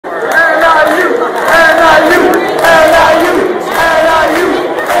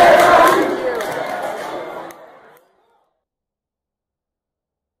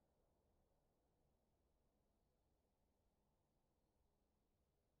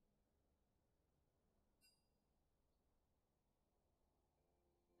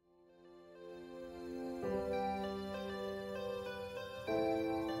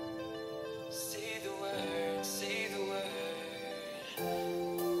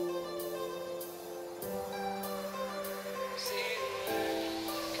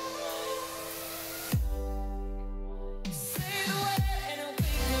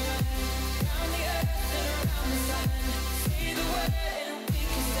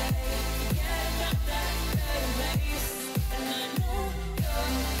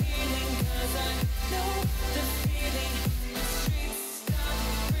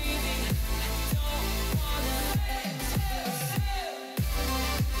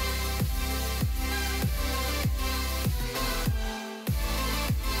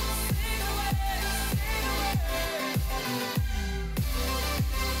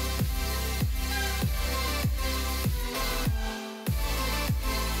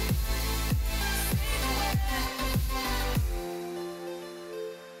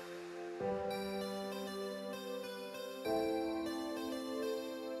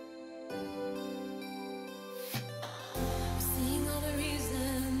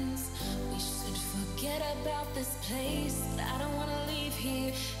this place, but I don't wanna leave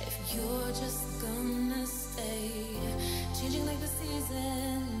here if you're just gonna stay. Changing like the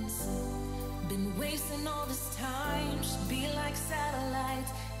seasons, been wasting all this time. Should be like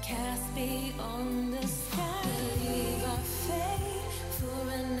satellites cast beyond the sky. Leave our fate for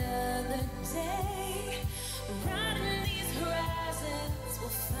another day. Riding these horizons,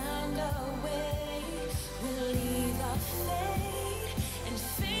 we'll find our way. We'll leave our fate and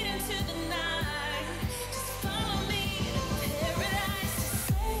fade into the night. Just follow me to paradise. Just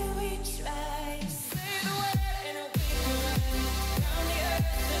say we tried. Say the word and we can run around the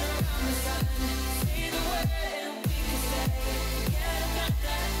earth and around the sun. Say the word and we can stay. Forget about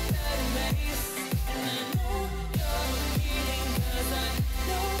that third race. And I know you're bleeding, 'cause I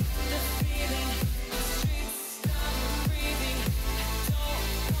know the feeling. The streets stop breathing. I don't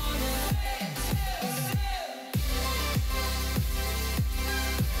wanna wait till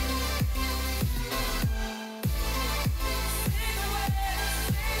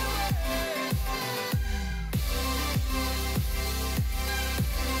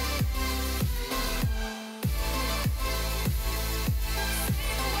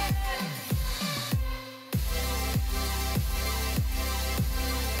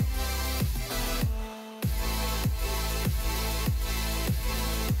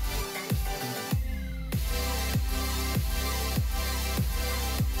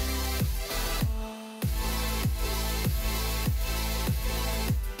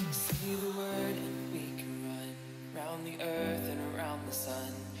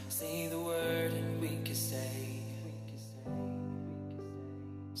say the word and we can stay.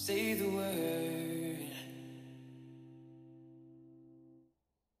 Say the word.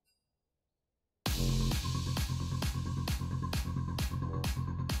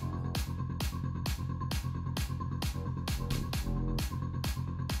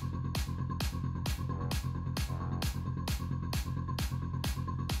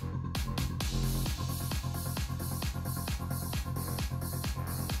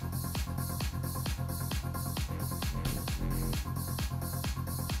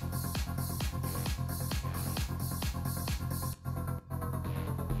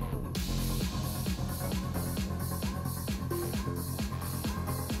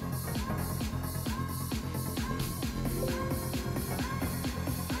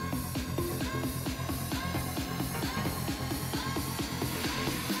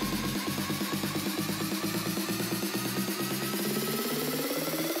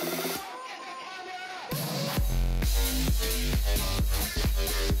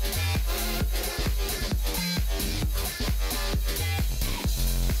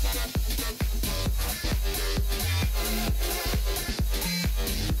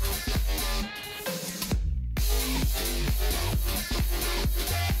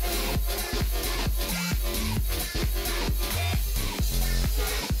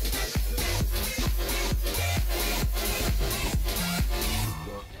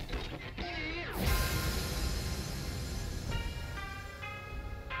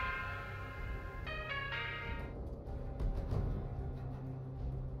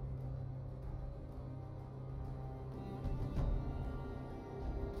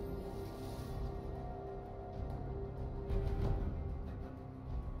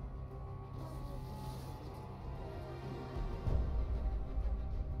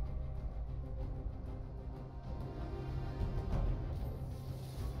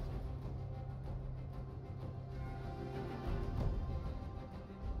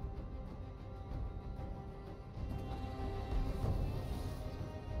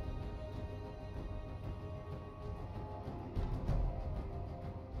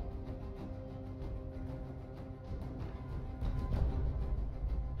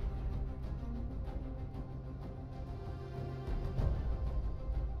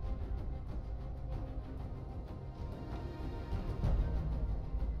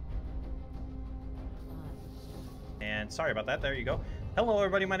 And sorry about that, there you go. Hello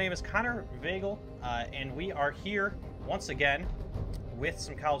everybody, my name is Connor Vagel, and we are here once again with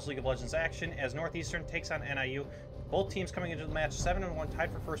some College League of Legends action as Northeastern takes on NIU. Both teams coming into the match 7-1,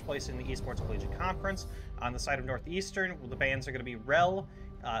 tied for first place in the Esports Collegiate Conference. On the side of Northeastern, the bans are going to be Rel,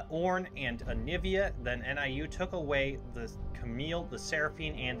 Ornn, and Anivia. Then NIU took away the Camille, the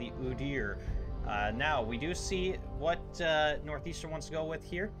Seraphine, and the Udyr. Now, we do see what Northeastern wants to go with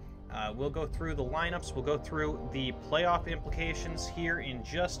here. We'll go through the lineups, we'll go through the playoff implications here in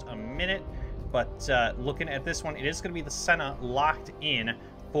just a minute, but looking at this one, it is going to be the Senna locked in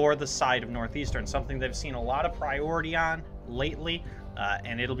for the side of Northeastern, something they've seen a lot of priority on lately,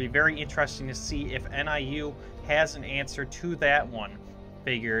 and it'll be very interesting to see if NIU has an answer to that one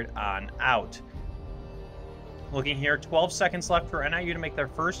figured on out. Looking here, 12 seconds left for NIU to make their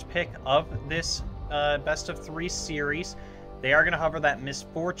first pick of this best of 3 series. They are going to hover that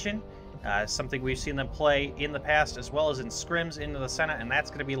Misfortune, something we've seen them play in the past as well as in scrims into the Senna, and that's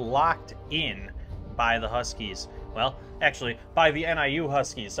going to be locked in by the Huskies. Well, actually, by the NIU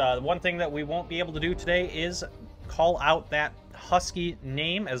Huskies. One thing that we won't be able to do today is call out that Husky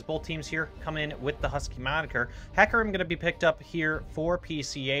name, as both teams here come in with the Husky moniker. Hecarim going to be picked up here for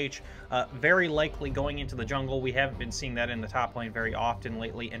PCH, very likely going into the jungle. We haven't been seeing that in the top lane very often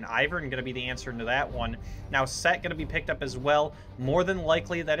lately, and Ivern going to be the answer to that one. Now Set going to be picked up as well. More than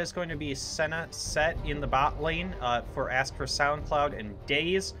likely that is going to be Senna Set in the bot lane for Ask for SoundCloud and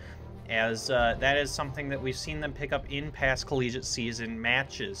Days, as that is something that we've seen them pick up in past collegiate season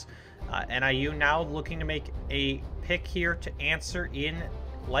matches. NIU now looking to make a pick here to answer in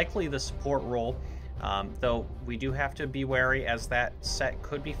likely the support role, though we do have to be wary as that Set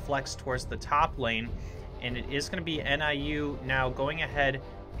could be flexed towards the top lane, and it is going to be NIU now going ahead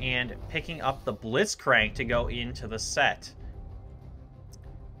and picking up the Blitzcrank to go into the Set.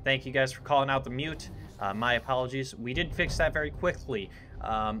 Thank you guys for calling out the mute. My apologies. We did fix that very quickly.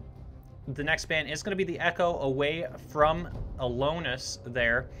 The next ban is going to be the Echo away from Alonus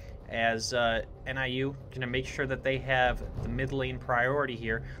there, as NIU going to make sure that they have the mid lane priority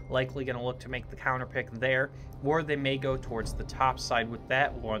here. Likely going to look to make the counter pick there, or they may go towards the top side with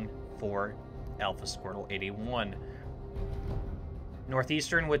that one for Alpha Squirtle 81.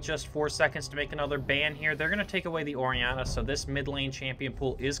 Northeastern with just 4 seconds to make another ban here. They're going to take away the Orianna, so this mid lane champion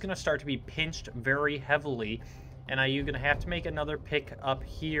pool is going to start to be pinched very heavily. NIU going to have to make another pick up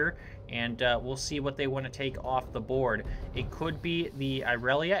here, and we'll see what they want to take off the board. It could be the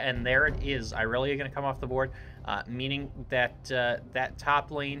Irelia, and there it is. Irelia going to come off the board, meaning that that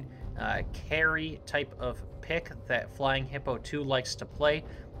top lane carry type of pick that Flying Hippo 2 likes to play.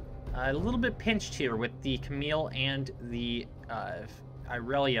 A little bit pinched here with the Camille and the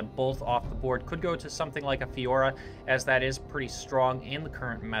Irelia both off the board. Could go to something like a Fiora, as that is pretty strong in the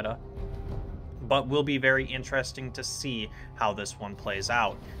current meta, but will be very interesting to see how this one plays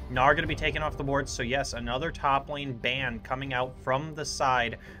out. Gnar going to be taken off the board, so yes, another top lane ban coming out from the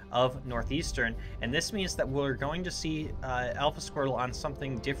side of Northeastern, and this means that we're going to see Alpha Squirtle on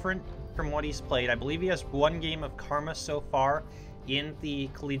something different from what he's played. I believe he has 1 game of Karma so far in the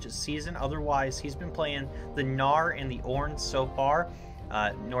collegiate season. Otherwise, he's been playing the Gnar and the Ornn so far.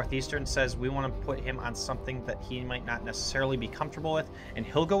 Northeastern says we want to put him on something that he might not necessarily be comfortable with, and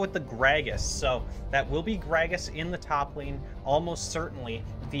he'll go with the Gragas. So that will be Gragas in the top lane, almost certainly.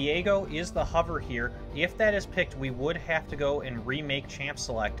 Viego is the hover here. If that is picked, we would have to go and remake Champ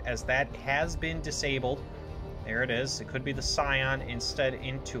Select, as that has been disabled. There it is. It could be the Scion instead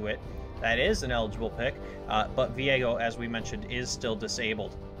into it. That is an eligible pick, but Viego, as we mentioned, is still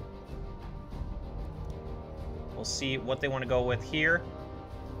disabled. We'll see what they want to go with here.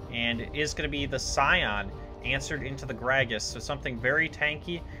 And it is going to be the Scion answered into the Gragas, so something very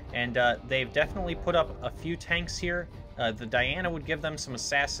tanky, and they've definitely put up a few tanks here. The Diana would give them some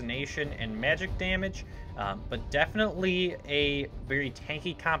assassination and magic damage, but definitely a very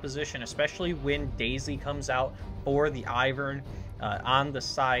tanky composition, especially when Daisy comes out for the Ivern on the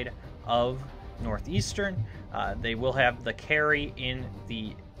side of Northeastern. They will have the carry in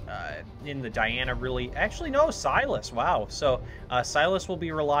the Diana, really. Actually, no, Silas. Wow. So Silas will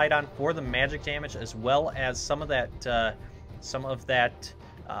be relied on for the magic damage, as well as some of that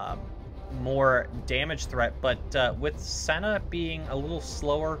more damage threat. But with Senna being a little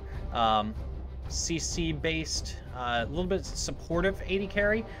slower, CC based, a little bit supportive AD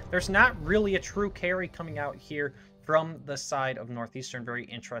carry, there's not really a true carry coming out here from the side of Northeastern. Very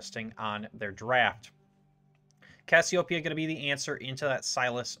interesting on their draft. Cassiopeia going to be the answer into that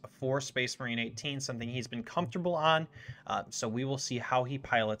Silas for Space Marine 18, something he's been comfortable on. So we will see how he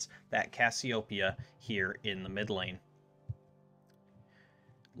pilots that Cassiopeia here in the mid lane.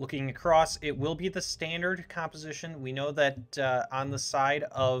 Looking across, it will be the standard composition. We know that on the side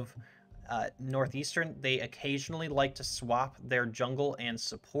of Northeastern, they occasionally like to swap their jungle and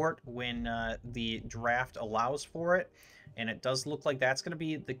support when the draft allows for it. And it does look like that's going to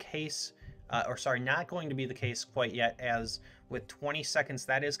be the case. Not going to be the case quite yet, as with 20 seconds,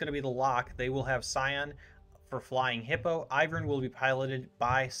 that is going to be the lock. They will have Scion for Flying Hippo. Ivern will be piloted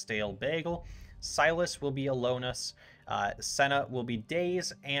by Stale Bagel. Silas will be Alonus. Senna will be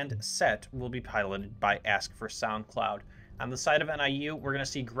Days, and Set will be piloted by Ask for SoundCloud. On the side of NIU, we're going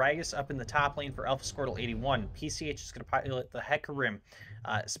to see Gragas up in the top lane for Alpha Squirtle 81. PCH is going to pilot the Hecarim.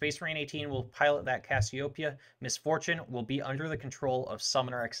 Space Marine 18 will pilot that Cassiopeia. Misfortune will be under the control of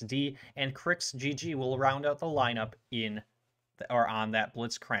Summoner XD, and Crix GG will round out the lineup in or on that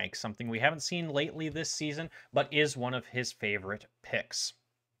Blitzcrank, something we haven't seen lately this season, but is one of his favorite picks.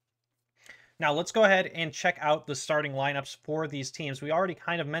 Now, let's go ahead and check out the starting lineups for these teams. We already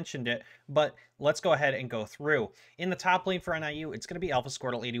kind of mentioned it, but let's go ahead and go through. In the top lane for NIU, it's going to be Alpha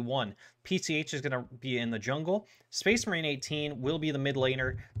Squirtle 81. PTH is going to be in the jungle. Space Marine 18 will be the mid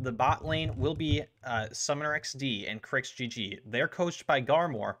laner. The bot lane will be Summoner XD and Crix GG. They're coached by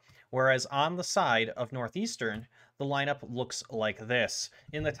Garmore, whereas on the side of Northeastern, the lineup looks like this.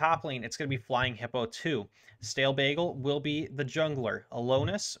 In the top lane, it's going to be Flying Hippo 2. Stale Bagel will be the jungler.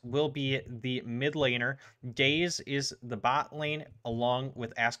 Alonis will be the mid laner. Daze is the bot lane, along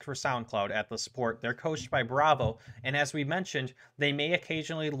with Ask for SoundCloud at the support. They're coached by Bravo, and as we mentioned, they may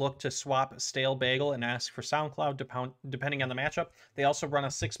occasionally look to swap Stale Bagel and Ask for SoundCloud depending on the matchup. They also run a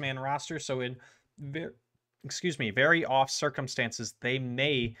 6-man roster, so in very off circumstances, they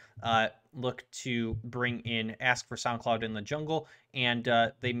may look to bring in Ask for SoundCloud in the jungle, and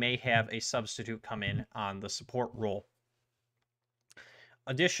they may have a substitute come in on the support role.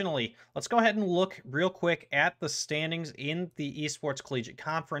 Additionally, let's go ahead and look real quick at the standings in the Esports Collegiate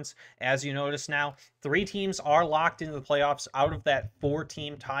Conference. As you notice now, 3 teams are locked into the playoffs out of that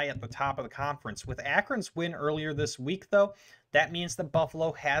 4-team tie at the top of the conference. With Akron's win earlier this week, though, that means that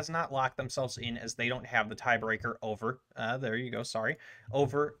Buffalo has not locked themselves in, as they don't have the tiebreaker over,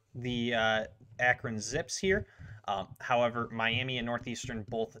 over the Akron Zips here. However, Miami and Northeastern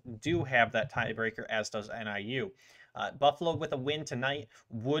both do have that tiebreaker, as does NIU. Buffalo, with a win tonight,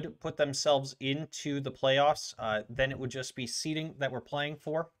 would put themselves into the playoffs. Then it would just be seeding that we're playing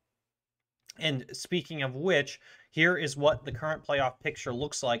for. And speaking of which, here is what the current playoff picture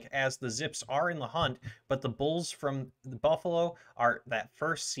looks like, as the Zips are in the hunt, but the Bulls from the Buffalo are that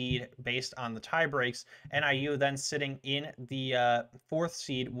first seed based on the tie breaks. NIU then sitting in the 4th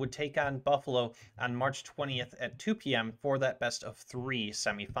seed would take on Buffalo on March 20th at 2 p.m. for that best of 3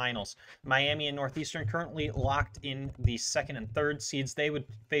 semifinals. Miami and Northeastern currently locked in the 2nd and 3rd seeds. They would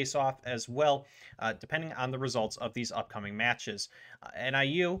face off as well, depending on the results of these upcoming matches.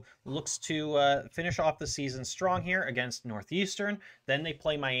 NIU looks to finish off the season strong here against Northeastern. Then they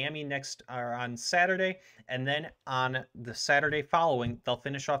play Miami next on Saturday, and then on the Saturday following, they'll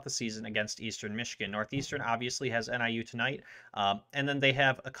finish off the season against Eastern Michigan. Northeastern obviously has NIU tonight, and then they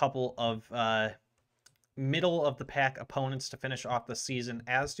have a couple of middle of the pack opponents to finish off the season,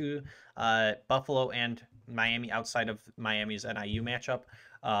 as do Buffalo and Miami outside of Miami's NIU matchup.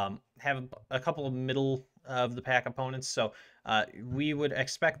 Have a couple of middle of the pack opponents, so we would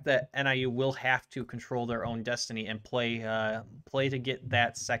expect that NIU will have to control their own destiny and play to get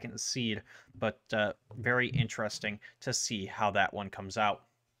that 2nd seed, but very interesting to see how that one comes out.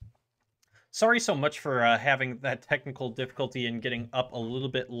 Sorry so much for having that technical difficulty and getting up a little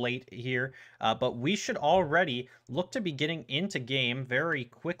bit late here, but we should already look to be getting into game very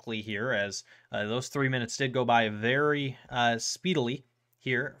quickly here, as those 3 minutes did go by very speedily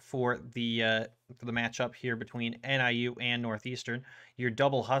here for the matchup here between NIU and Northeastern, your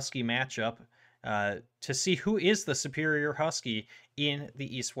double Husky matchup, to see who is the superior Husky in the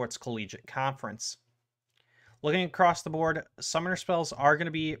Esports Collegiate Conference. Looking across the board, summoner spells are going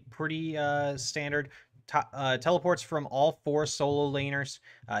to be pretty standard. Teleports from all 4 solo laners,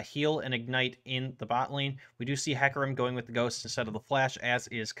 heal and ignite in the bot lane. We do see Hecarim going with the Ghost instead of the Flash, as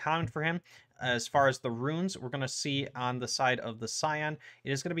is common for him. As far as the runes, we're going to see on the side of the Scion,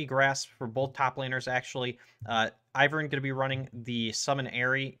 it is going to be Grasp for both top laners, actually. Ivern going to be running the Summon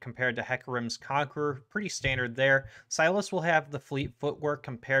Airy compared to Hecarim's Conqueror. Pretty standard there. Silas will have the Fleet Footwork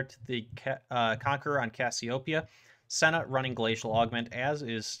compared to the Conqueror on Cassiopeia. Senna running Glacial Augment, as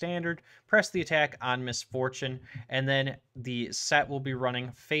is standard. Press the attack on Misfortune. And then the Set will be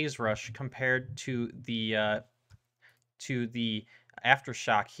running Phase Rush compared to the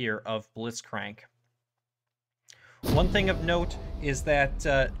Aftershock here of Blitzcrank. One thing of note is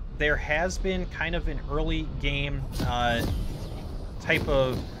that there has been kind of an early game type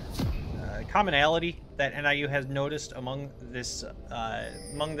of commonality that NIU has noticed among this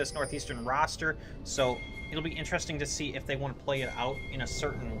Northeastern roster, so it'll be interesting to see if they want to play it out in a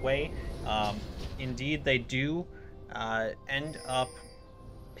certain way. Indeed, they do end up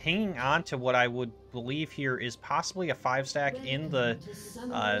hanging on to what I would believe here is possibly a 5-stack in the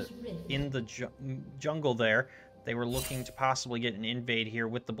jungle there. They were looking to possibly get an invade here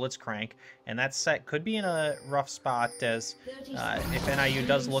with the Blitzcrank, and that set could be in a rough spot, as if NIU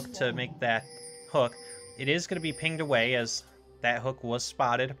does look to make that hook, it is going to be pinged away, as that hook was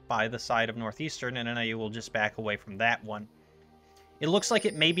spotted by the side of Northeastern, and NIU will just back away from that one. It looks like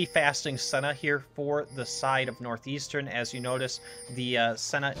it may be fasting Senna here for the side of Northeastern. As you notice, the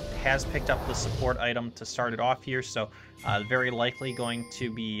Senna has picked up the support item to start it off here, so very likely going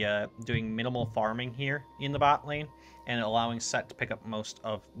to be doing minimal farming here in the bot lane and allowing Set to pick up most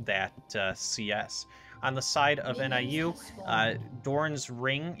of that CS. On the side of NIU, Doran's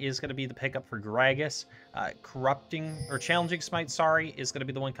Ring is going to be the pickup for Gragas. Challenging Smite, sorry, is going to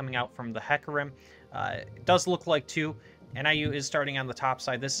be the one coming out from the Hecarim. It does look like, too, NIU is starting on the top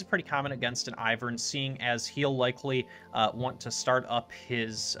side. This is pretty common against an Ivern, seeing as he'll likely want to start up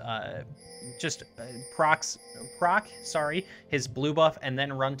his his blue buff and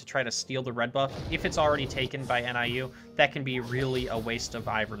then run to try to steal the red buff. If it's already taken by NIU, that can be really a waste of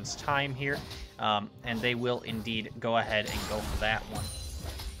Ivern's time here, and they will indeed go ahead and go for that one.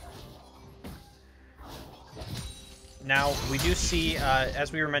 Now, we do see,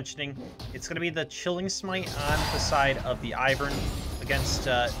 as we were mentioning, it's going to be the Chilling Smite on the side of the Ivern against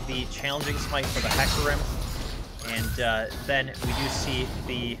the Challenging Smite for the Hecarim. And then we do see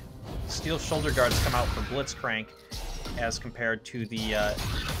the Steel Shoulder Guards come out for Blitzcrank as compared to the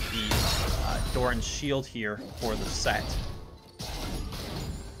Doran's Shield here for the Set.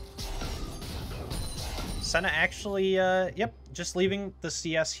 Senna actually, yep, just leaving the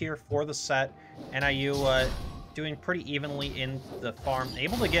CS here for the Set. NIU doing pretty evenly in the farm.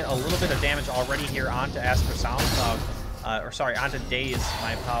 Able to get a little bit of damage already here onto Asper Soundcloud, onto Daze,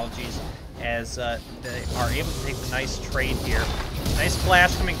 my apologies, as they are able to take the nice trade here. Nice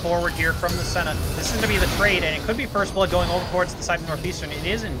flash coming forward here from the Senna. This is going to be the trade, and it could be First Blood going over towards the side of Northeastern. It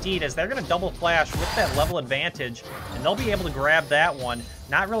is indeed, as they're going to double flash with that level advantage, and they'll be able to grab that one.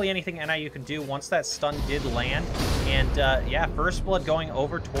 Not really anything NIU could do once that stun did land. And yeah, First Blood going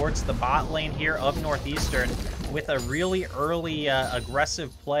over towards the bot lane here of Northeastern with a really early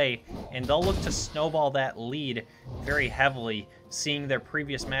aggressive play, and they'll look to snowball that lead very heavily, seeing their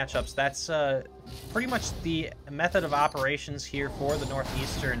previous matchups. That's pretty much the method of operations here for the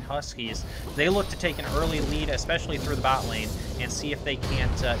Northeastern Huskies. They look to take an early lead, especially through the bot lane, and see if they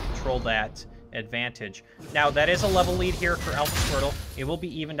can't control that advantage. Now, that is a level lead here for Alpha Squirtle. It will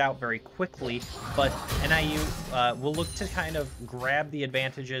be evened out very quickly, but NIU will look to kind of grab the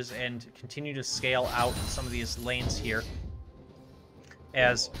advantages and continue to scale out some of these lanes here,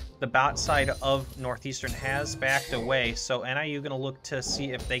 as the bot side of Northeastern has backed away. So NIU going to look to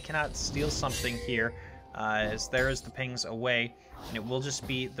see if they cannot steal something here, as there is the pings away, and it will just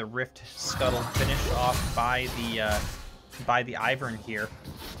be the Rift Scuttle finished off by the Ivern here.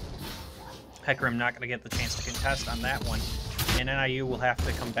 Hecarim not going to get the chance to contest on that one, and NIU will have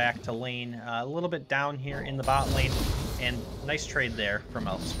to come back to lane a little bit down here in the bot lane, and nice trade there from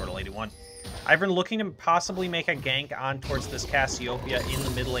Alpha Squirtle 81. Ivern looking to possibly make a gank on towards this Cassiopeia in the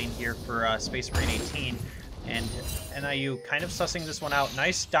mid lane here for Space Marine 18, and NIU kind of sussing this one out.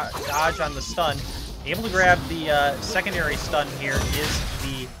 Nice dodge on the stun. Able to grab the secondary stun here is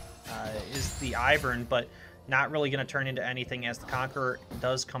the Ivern, but not really going to turn into anything, as the Conqueror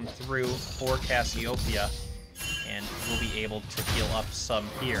does come through for Cassiopeia, and will be able to heal up some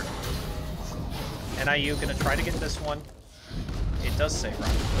here. NIU going to try to get this one. It does say run.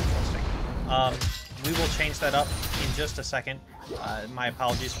 Interesting. We will change that up in just a second. My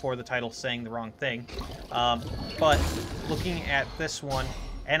apologies for the title saying the wrong thing. But looking at this one,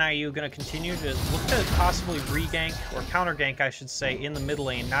 NIU going to continue to look to possibly re-gank, or counter-gank, I should say, in the mid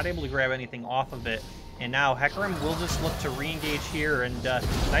lane. Not able to grab anything off of it. And now Hecarim will just look to re-engage here, and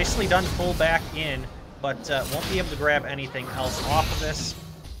nicely done pull back in, but won't be able to grab anything else off of this.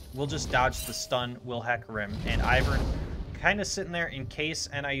 We'll just dodge the stun, will Hecarim. And Ivern kind of sitting there in case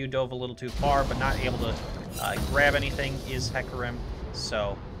NIU dove a little too far, but not able to grab anything is Hecarim.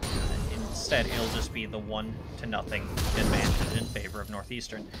 So instead, it'll just be the 1-0 advantage in favor of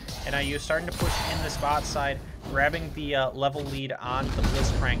Northeastern. NIU starting to push in this bot side, grabbing the level lead on the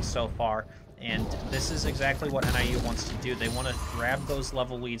Blitzcrank so far. And this is exactly what NIU wants to do. They want to grab those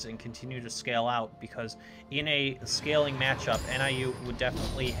level leads and continue to scale out, because in a scaling matchup, NIU would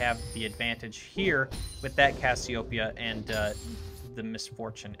definitely have the advantage here with that Cassiopeia and the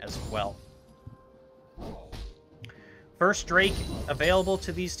Misfortune as well. First Drake available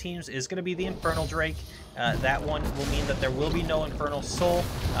to these teams is going to be the Infernal Drake. That one will mean that there will be no Infernal Soul,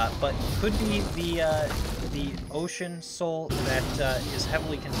 but could be the Ocean Soul that is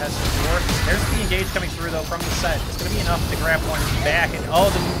heavily contested. Or there's the engage coming through, though, from the Set. It's going to be enough to grab one back. And oh,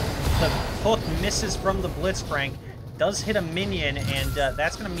 the hook misses from the Blitzcrank. Does hit a minion, and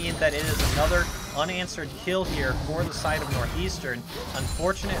that's going to mean that it is another unanswered kill here for the side of Northeastern.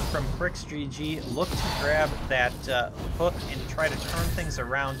 Unfortunate from Prix3G, looked to grab that hook and try to turn things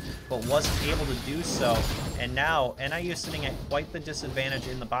around, but wasn't able to do so. And now NIU sitting at quite the disadvantage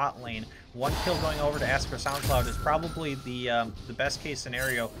in the bot lane. One kill going over to Ask for SoundCloud is probably the best case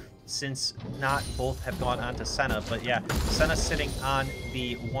scenario, since not both have gone on to Senna. But yeah, Senna sitting on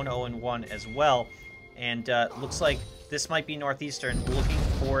the 1-0-1 as well. And looks like this might be Northeastern looking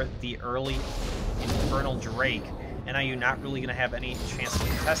for the early Infernal Drake. NIU not really going to have any chance to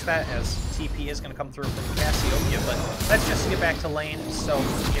contest that, as TP is going to come through from Cassiopeia, but that's just to get back to lane, so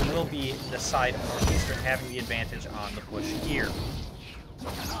it will be the side of Northeastern having the advantage on the push here.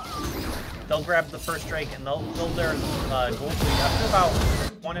 They'll grab the first Drake and they'll build their gold lead up to about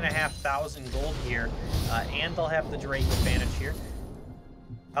 1,500 gold here, and they'll have the Drake advantage here.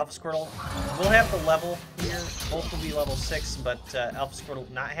 Alpha Squirtle will have the level here. Both will be level 6, but Alpha Squirtle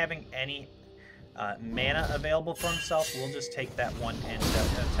not having any mana available for himself will just take that one and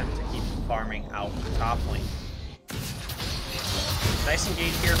attempt to keep farming out the top lane. Nice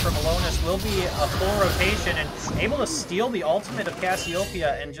engage here from Alonis. Will be a full rotation and able to steal the ultimate of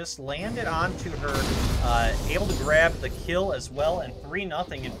Cassiopeia and just land it onto her. Able to grab the kill as well, and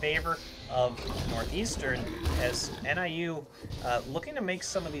 3-0 in favor of Northeastern, as NIU looking to make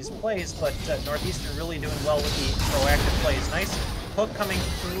some of these plays, but Northeastern really doing well with the proactive plays. Nice hook coming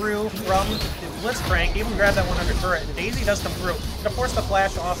through from the Blitzcrank. Even grab that one under turret, and Daisy does come through. Gonna force the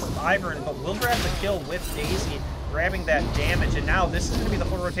flash off of Ivern, but will grab the kill with Daisy grabbing that damage. And now this is going to be the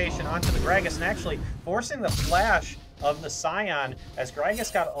full rotation onto the Gragas, and actually forcing the flash of the Scion, as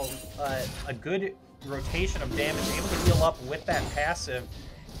Gragas got a good rotation of damage, able to heal up with that passive.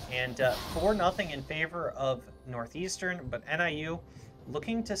 And 4-0 in favor of Northeastern, but NIU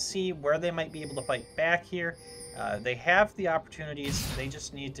looking to see where they might be able to fight back here. They have the opportunities, they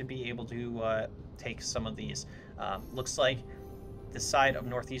just need to be able to take some of these. Looks like the side of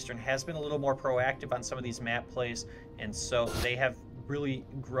Northeastern has been a little more proactive on some of these map plays, and so they have really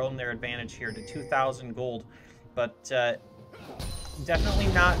grown their advantage here to 2,000 gold, but definitely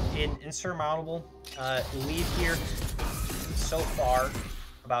not an insurmountable lead here so far.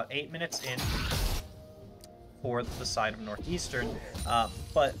 About 8 minutes in for the side of Northeastern,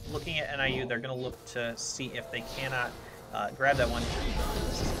 but looking at NIU, they're going to look to see if they cannot grab that one.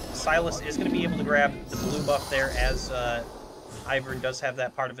 Silas is going to be able to grab the blue buff there, as Ivern does have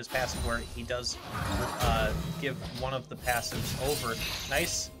that part of his passive where he does give one of the passives over.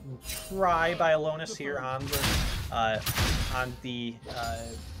 Nice try by Alonis here on the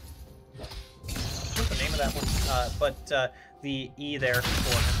what's the name of that one? But the E there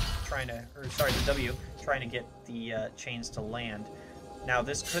for him trying to, or sorry, the W trying to get the chains to land. Now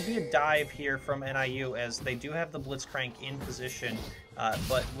this could be a dive here from NIU, as they do have the Blitzcrank in position,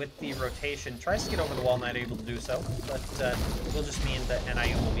 but with the rotation, tries to get over the wall, not able to do so, but it will just mean that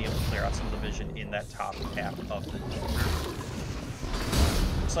NIU will be able to clear out some of the vision in that top half of the map.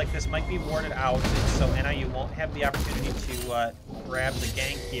 Looks like this might be warded out, so NIU won't have the opportunity to grab the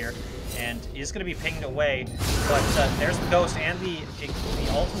gank here, and is going to be pinged away. But there's the Ghost and the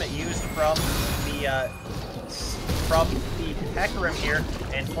ultimate used from the Hecarim here,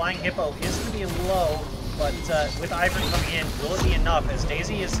 and Flying Hippo is going to be low, but with Ivern coming in, will it be enough? As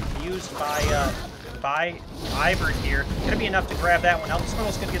Daisy is used by Ivern here, going to be enough to grab that one. Alpha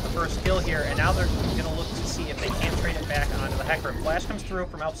Squirtle's going to get the first kill here, and now they're going to look to see if they can trade it back onto the Hecarim. Flash comes through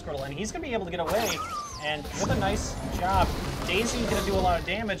from Alpha Squirtle, and he's going to be able to get away, and with a nice job. Daisy going to do a lot of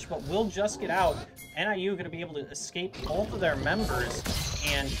damage, but will just get out. NIU going to be able to escape both of their members,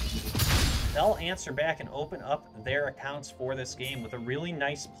 and they'll answer back and open up their accounts for this game with a really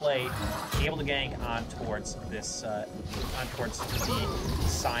nice play, able to gank on towards this, towards the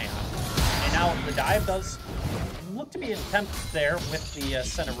Scion. And now the dive does look to be an attempt there with the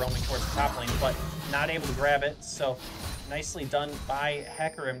Senna roaming towards the top lane, but not able to grab it. So nicely done by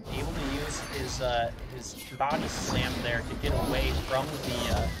Hecarim, able to use his body slam there to get away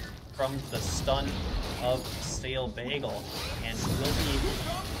from the stun of Stale Bagel, and will be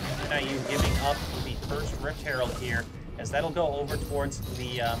NIU giving up the first Rift Herald here, as that'll go over towards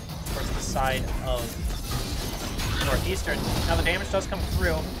the side of Northeastern. Now the damage does come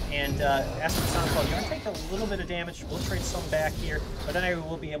through, and Ask for SoundCloud, you're going to take a little bit of damage. We'll trade some back here, but NIU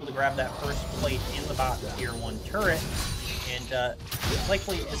will be able to grab that first plate in the bot tier 1 turret, and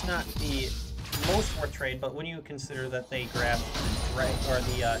likely is not the most worth trade, but when you consider that they grabbed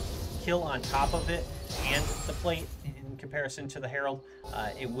the kill on top of it and the plate in comparison to the Herald,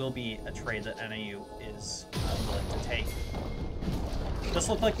 it will be a trade that NIU is willing to take. Does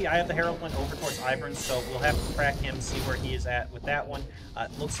look like the Eye of the Herald went over towards Ivern, so we'll have to track him, see where he is at with that one.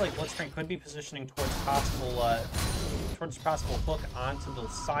 Looks like Blitzcrank could be positioning towards possible hook onto the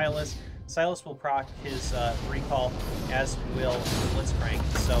Silas. Silas will proc his recall, as will Blitzcrank,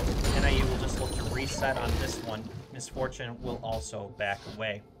 so NIU will just look to reset on this one. Misfortune will also back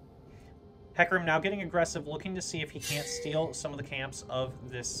away. Hecarim now getting aggressive, looking to see if he can't steal some of the camps of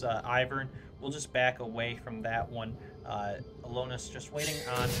this Ivern. We'll just back away from that one. Alonis just waiting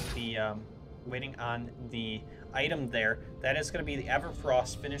on the item there. That is going to be the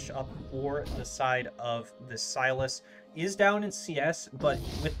Everfrost finish up for the side of the Silas. Is down in CS, but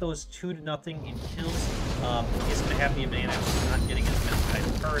with those 2-0 in kills, is going to have the advantage on getting his mid-type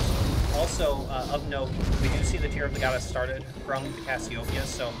first. Also, of note, we do see the Tear of the Goddess started from the Cassiopeia,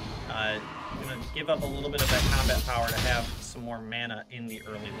 so I'm going to give up a little bit of that combat power to have some more mana in the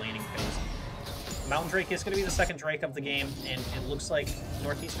early laning phase. Mountain Drake is going to be the second Drake of the game, and it looks like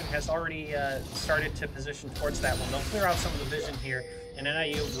Northeastern has already started to position towards that one. They'll clear out some of the vision here, and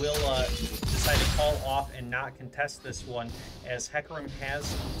NIU will decide to call off and not contest this one, as Hecarim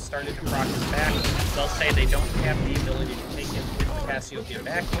has started to proc his back. They'll say they don't have the ability to take it with the Cassiopeia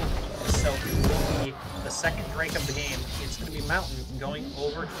backing, so it will be the second Drake of the game. It's going to be Mountain going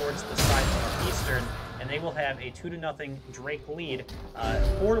over towards the side of Northeastern, and they will have a 2-0 Drake lead,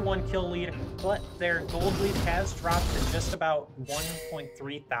 4-1 kill lead, but their gold lead has dropped to just about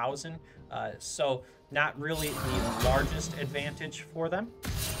 1.3 thousand, so not really the largest advantage for them.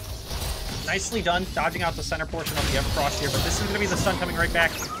 Nicely done, dodging out the center portion of the Everfrost here, but this is going to be the stun coming right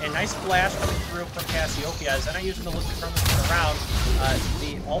back. A nice flash coming through from Cassiopeia, as NIU is going to look to turn this one around.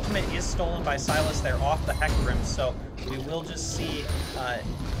 The ultimate is stolen by Silas there off the Hecarim, so we will just see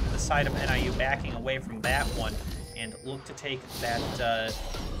the side of NIU backing away from that one and look to take to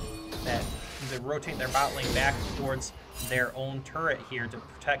rotate their bot lane back towards their own turret here to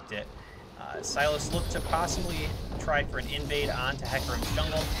protect it. Silas looked to possibly try for an invade onto Hecarim's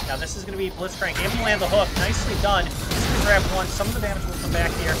jungle. Now this is going to be Blitzcrank able to land the hook. Nicely done. He's going to grab one. Some of the damage will come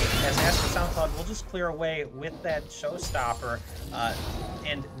back here, as Astro Soundcloud will just clear away with that showstopper.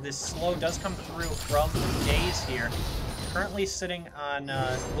 And this slow does come through from Daze here. Currently sitting on,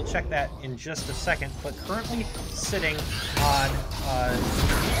 we'll check that in just a second, but currently sitting on,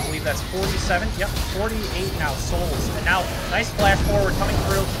 I believe that's 47, yep, 48 now souls. And now, nice flash forward coming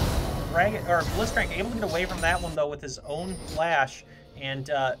through. Blitzcrank able to get away from that one, though, with his own flash, and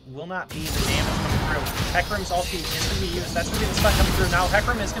will not be the damage coming through. Hecarim's ulti is going to be used. That's going to be the stun coming through. Now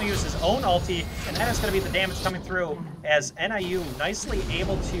Hecarim is going to use his own ulti, and that is going to be the damage coming through, as NIU nicely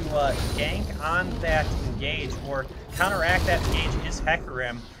able to gank on that engage, or counteract that engage is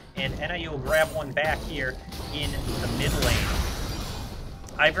Hecarim, and NIU will grab one back here in the mid lane.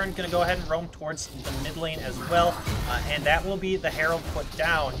 Ivern going to go ahead and roam towards the mid lane as well, and that will be the Herald put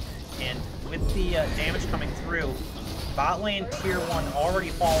down. And with the damage coming through, bot lane tier 1 already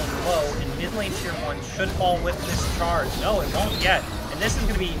falling low, and mid lane tier 1 should fall with this charge. No, it won't yet. And this is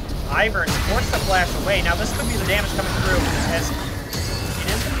going to be Ivern forced to flash away. Now this could be the damage coming through, as it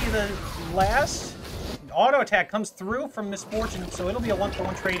is going to be the last auto attack comes through from Misfortune, so it'll be a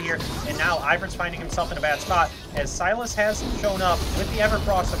 1-for-1 trade here. And now Ivern's finding himself in a bad spot, as Silas has shown up with the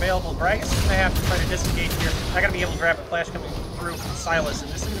Everfrost available. Gragas is going to have to try to disengage here. Not going to be able to grab a flash coming through from Silas,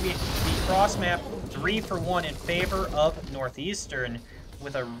 and this is going to be the cross map 3-for-1 in favor of Northeastern,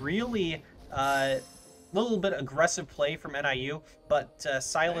 with a really little bit aggressive play from NIU, but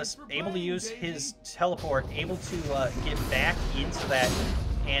Silas able to use his teleport, able to get back into that,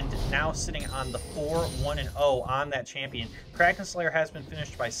 and now sitting on the 4-1-0 on that champion. Kraken Slayer has been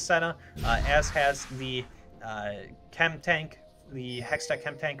finished by Senna, as has the Chem Tank, the Hextech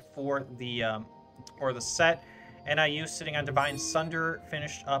Chem Tank for the set. NIU sitting on Divine Sunder,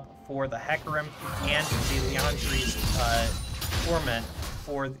 finished up for the Hecarim, and the Leandri's Torment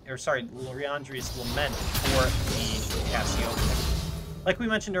Leandri's Lament for the Cassiopeia. Like we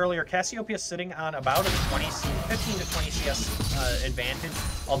mentioned earlier, Cassiopeia is sitting on about a 15 to 20 CS advantage,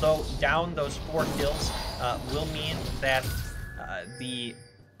 although down those 4 kills will mean that the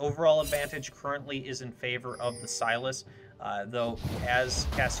overall advantage currently is in favor of the Silas. Though, as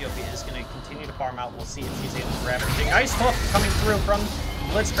Cassiopeia is going to continue to farm out, we'll see if she's able to grab everything. Nice hook coming through from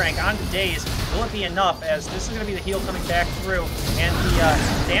Blitzcrank onto Daze. Will it be enough, as this is going to be the heal coming back through, and the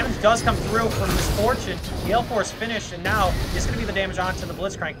damage does come through from Misfortune. Gale Force finished, and now it's going to be the damage onto the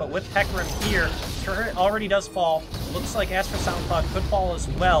Blitzcrank, but with Hecarim here, turret already does fall. Looks like Astro Soundcloud could fall as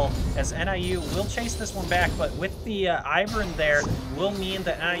well, as NIU will chase this one back, but with the Ivern there, will mean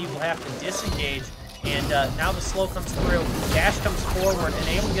that NIU will have to disengage And now the slow comes through. Dash comes forward and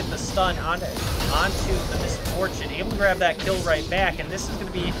able to get the stun onto the Misfortune. Able to grab that kill right back. And this is going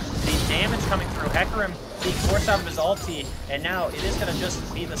to be the damage coming through. Hecarim being forced out of his ulti. And now it is going to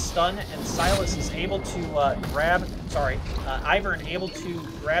just be the stun. And Silas is able to Ivern able to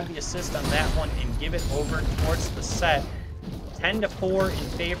grab the assist on that one and give it over towards the set. 10-4 in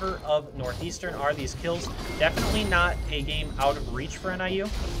favor of Northeastern are these kills. Definitely not a game out of reach for NIU,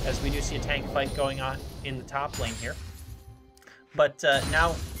 as we do see a tank fight going on in the top lane here. But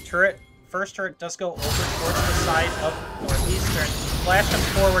now first turret does go over towards the side of Northeastern. Flash comes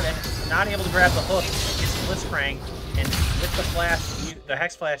forward and not able to grab the hook. It's Blitzcrank, and with the flash, the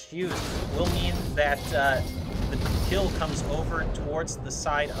Hex Flash used, will mean that the kill comes over towards the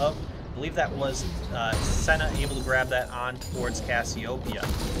side of, I believe that was Senna, able to grab that on towards Cassiopeia.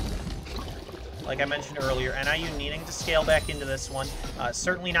 Like I mentioned earlier, NIU needing to scale back into this one.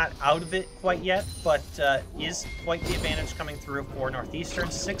 Certainly not out of it quite yet, but is quite the advantage coming through for Northeastern.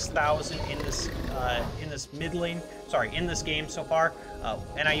 6,000 in this mid lane. Sorry, in this game so far.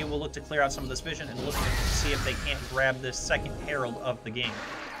 NIU will look to clear out some of this vision and look to see if they can't grab this second Herald of the game.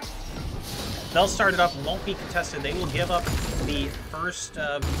 They'll start it up, won't be contested. They will give up the first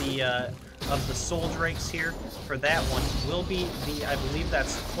of the Soul Drakes here. For that one will be the, I believe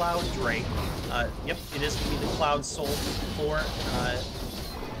that's Cloud Drake. Yep, it is going to be the Cloud Soul for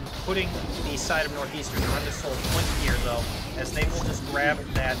putting the side of Northeastern on the Soul point here, though, as they will just grab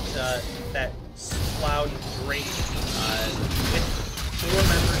that that Cloud Drake with 4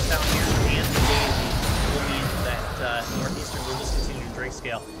 members down here and the Daisy. Will mean that Northeastern will just continue to Drake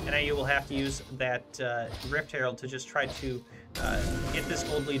scale. NIU will have to use that Rift Herald to just try to get this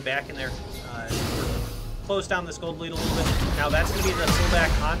gold lead back in there, close down this gold lead a little bit. Now that's going to be the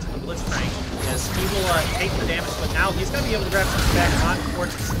pullback onto the Blitzcrank, as he will take the damage, but now he's going to be able to grab something back on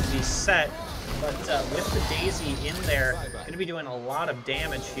towards the set. But with the Daisy in there, going to be doing a lot of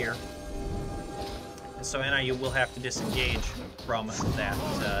damage here. And so NIU will have to disengage from that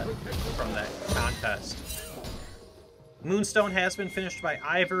contest. Moonstone has been finished by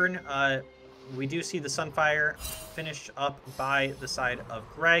Ivern. We do see the Sunfire finished up by the side of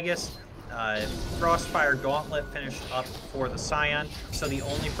Gragas. Frostfire Gauntlet finished up for the Scion. So the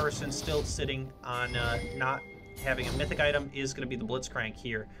only person still sitting on not having a mythic item is going to be the Blitzcrank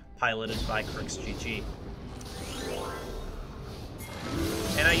here, piloted by Crooks GG.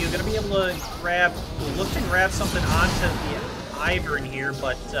 NIU going to be able to look to grab something onto the Ivern here,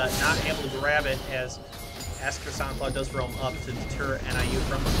 but not able to grab it, as Asker Soundcloud does roam up to deter NIU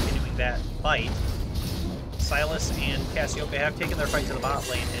from continuing that fight. Silas and Cassiopeia have taken their fight to the bot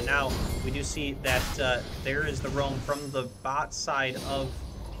lane, and now we do see that there is the roam from the bot side of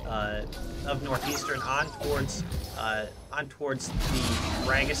Northeastern on towards the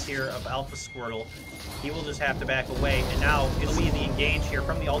Gragas here of Alpha Squirtle. He will just have to back away, and now it'll be the engage here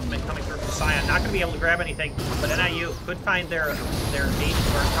from the ultimate coming through from Scion. Not going to be able to grab anything, but NIU could find their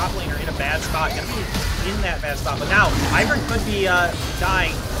top laner in a bad spot. Going to be in that bad spot, but now Ivern could be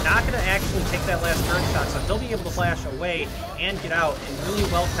dying. Not going to actually take that last turret shot, so he'll be able to flash away and get out, and really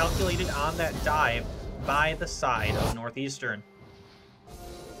well calculated on that dive by the side of Northeastern.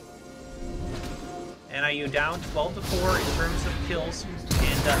 NIU down 12-4 in terms of kills,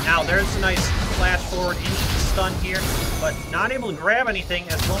 and now there's a nice flash forward into the stun here, but not able to grab anything,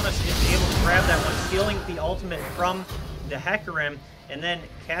 as Lonas is able to grab that one, stealing the ultimate from the Hecarim, and then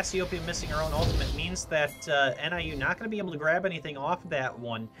Cassiopeia missing her own ultimate means that NIU not going to be able to grab anything off that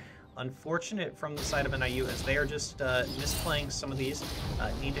one. Unfortunate from the side of NIU, as they are just misplaying some of these.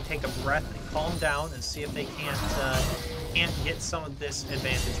 Need to take a breath and calm down and see if they can't get some of this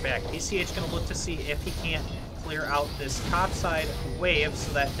advantage back. PCH going to look to see if he can't clear out this topside wave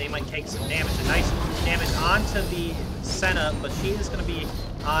so that they might take some damage. A nice damage onto the Senna, but she is going to be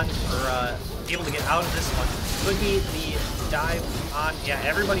on, or able to get out of this one. Could be the dive on. Yeah,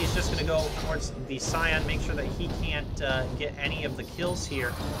 everybody's just going to go towards the Scion, make sure that he can't get any of the kills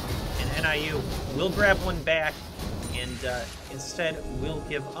here. And NIU will grab one back, and instead will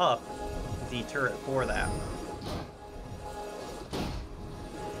give up the turret for that.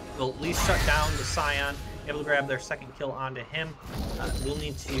 Will at least shut down the Scion, able to grab their second kill onto him. We'll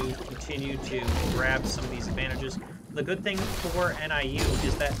need to continue to grab some of these advantages. The good thing for NIU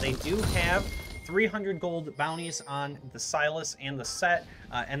is that they do have 300 gold bounties on the Silas and the Set,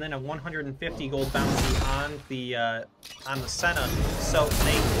 and then a 150 gold bounty on the Senna. So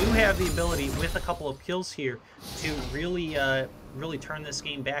they do have the ability, with a couple of kills here, to really really turn this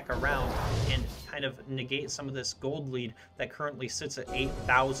game back around and kind of negate some of this gold lead that currently sits at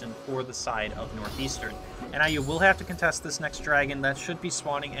 8,000 for the side of Northeastern. NIU will have to contest this next dragon. That should be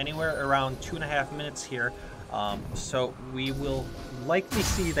spawning anywhere around 2.5 minutes here. So we will likely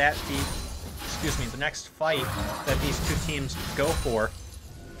see that be, the next fight that these two teams go for.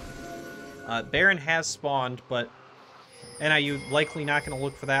 Baron has spawned, but NIU likely not going to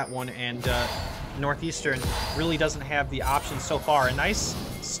look for that one, and Northeastern really doesn't have the option so far. A nice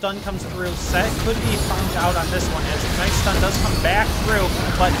stun comes through. Set could be farmed out on this one, as a nice stun does come back through,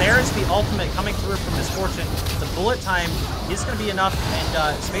 but there's the ultimate coming through from Misfortune. The bullet time is going to be enough,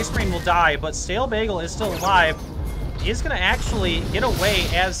 and Space Marine will die, but Stale Bagel is still alive. Is going to actually get away,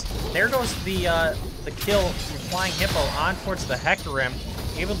 as there goes the kill from Flying Hippo on towards the Hecarim,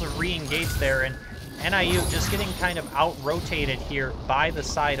 able to re-engage there, and NIU just getting kind of out-rotated here by the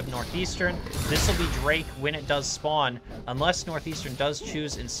side of Northeastern. This will be Drake when it does spawn, unless Northeastern does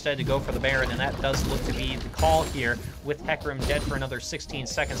choose instead to go for the Baron, and that does look to be the call here, with Hecarim dead for another 16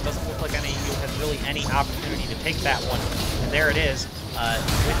 seconds. Doesn't look like NIU has really any opportunity to take that one. And there it is,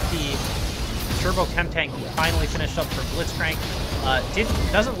 with the Turbo Chem Tank finally finished up for Blitzcrank.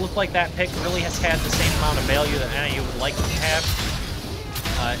 Doesn't look like that pick really has had the same amount of value that NIU would like to have.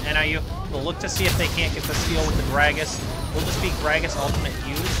 NIU will look to see if they can't get the steal with the Gragas. Will just be Gragas ultimate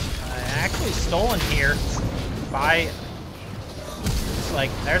used. Actually stolen here by... It's like,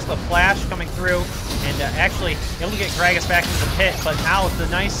 there's the flash coming through, and actually able to get Gragas back into the pit, but now the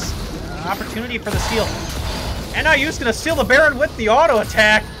nice opportunity for the steal. NIU's going to steal the Baron with the auto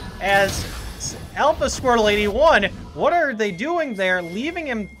attack, as Alpha Squirtle 81, what are they doing there? Leaving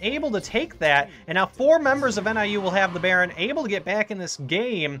him able to take that, and now 4 members of NIU will have the Baron, able to get back in this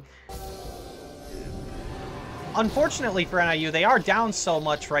game. Unfortunately for NIU, they are down so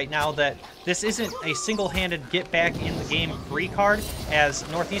much right now that this isn't a single-handed get back in the game free card, as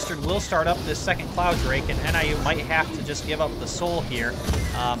Northeastern will start up this second Cloud Drake, and NIU might have to just give up the soul here.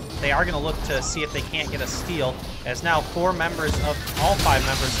 They are going to look to see if they can't get a steal, as now 4 members of, all 5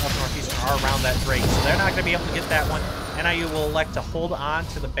 members of Northeastern are around that Drake, so they're not going to be able to get that one. NIU will elect to hold on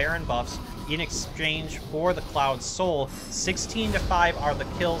to the Baron buffs in exchange for the Cloud Soul. 16-5 are the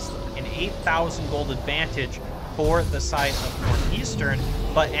kills, an 8,000 gold advantage for the side of Northeastern,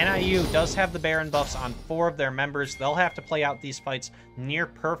 but NIU does have the Baron buffs on 4 of their members. They'll have to play out these fights near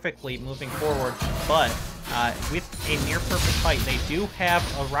perfectly moving forward, but with a near perfect fight, they do have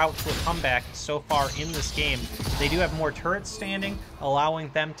a route to a comeback so far in this game. They do have more turrets standing, allowing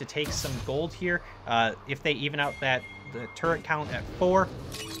them to take some gold here. If they even out the turret count at 4,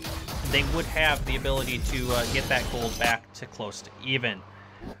 they would have the ability to get that gold back to close to even.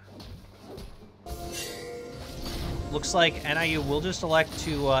 Looks like NIU will just elect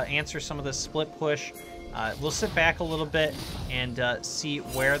to answer some of the split push. We'll sit back a little bit and see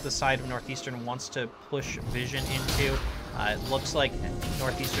where the side of Northeastern wants to push vision into. It looks like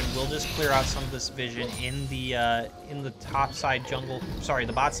Northeastern will just clear out some of this vision in the top side jungle, sorry,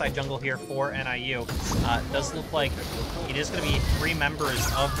 the bot side jungle here for NIU. It does look like it is going to be 3 members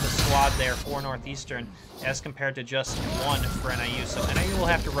of the squad there for Northeastern, as compared to just 1 for NIU. So NIU will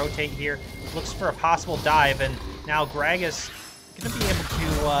have to rotate here. Looks for a possible dive, and now Gragas going to be able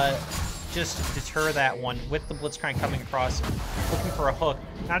to just deter that one with the Blitzcrank coming across, looking for a hook.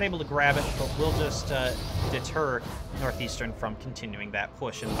 Not able to grab it, but will just deter Northeastern from continuing that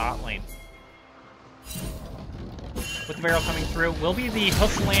push in bot lane. With the barrel coming through, will be the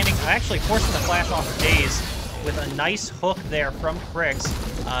hook landing, actually forcing the flash off of Daze with a nice hook there from Crix,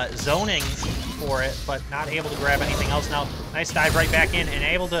 zoning for it, but not able to grab anything else. Now, nice dive right back in and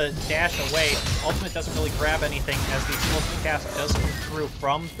able to dash away. Ultimate doesn't really grab anything, as the explosive cast does come through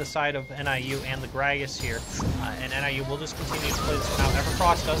from the side of NIU and the Gragas here. And NIU will just continue to play this one out.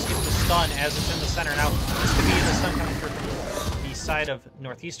 Evercross does get the stun as it's in the center. Now, this could be the stun coming through from the side of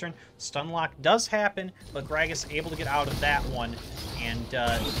Northeastern. Stun lock does happen, but Gragas able to get out of that one and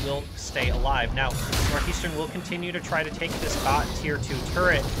will stay alive. Now, Northeastern will continue to try to take this bot tier 2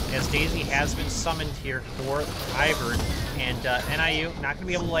 turret, as Daisy has been summoned here for Ivern, and NIU not going to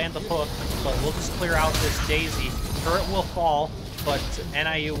be able to land the hook, but we'll just clear out this Daisy. Turret will fall, but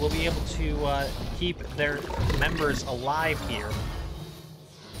NIU will be able to keep their members alive here.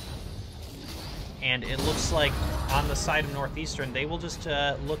 And it looks like on the side of Northeastern, they will just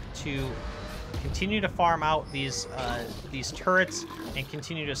look to continue to farm out these turrets and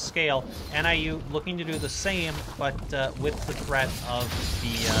continue to scale. NIU looking to do the same, but with the threat of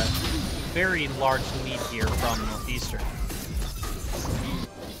the very large lead here from Northeastern.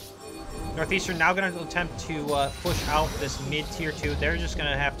 Northeastern now going to attempt to push out this mid-tier 2. They're just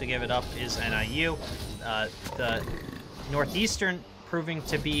going to have to give it up is NIU. The Northeastern proving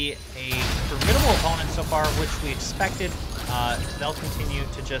to be a formidable opponent so far, which we expected. They'll continue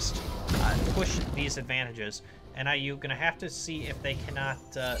to just push these advantages. NIU going to have to see if they cannot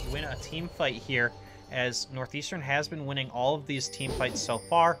win a team fight here, as Northeastern has been winning all of these team fights so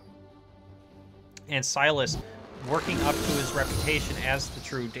far. And Silas working up to his reputation as the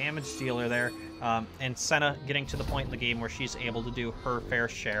true damage dealer there, and Senna getting to the point in the game where she's able to do her fair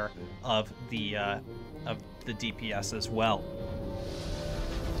share of the DPS as well.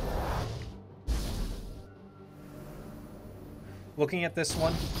 Looking at this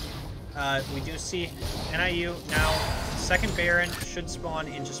one, we do see NIU now. Second Baron should spawn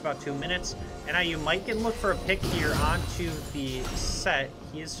in just about 2 minutes. NIU might get look for a pick here onto the set.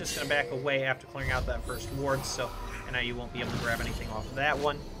 He is just going to back away after clearing out that first ward, so NIU won't be able to grab anything off of that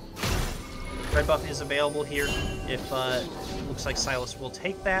one. Red buff is available here if looks like Silas will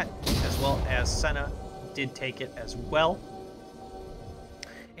take that, as well as Senna did take it as well.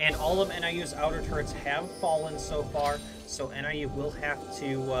 And all of NIU's outer turrets have fallen so far, so NIU will have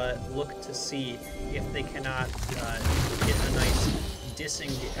to look to see if they cannot get a nice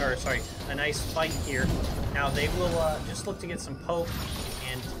a nice fight here. Now they will just look to get some poke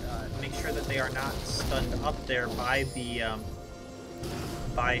and make sure that they are not stunned up there by the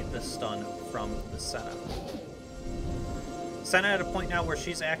stun from the Senna. Senna at a point now where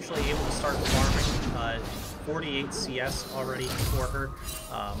she's actually able to start farming. 48 CS already for her,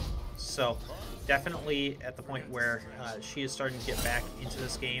 so definitely at the point where she is starting to get back into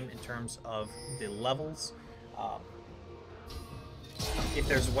this game in terms of the levels. If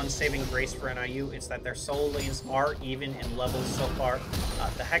there's one saving grace for NIU, it's that their solo lanes are even in levels so far.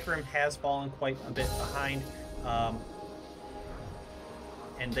 The Hecarim has fallen quite a bit behind,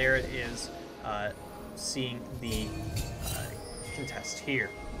 and there it is, seeing the contest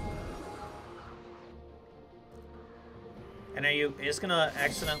here. NIU is going to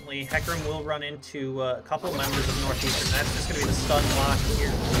accidentally, Hecarim will run into a couple members of Northeastern. That's just going to be the stun lock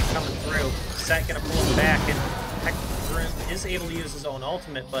here coming through. Set going to pull him back, and Hecarim is able to use his own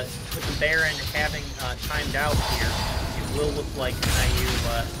ultimate, but with the Baron having timed out here, it will look like NIU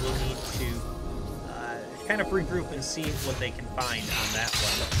will need to kind of regroup and see what they can find on that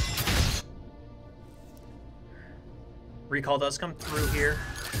one. Recall does come through here,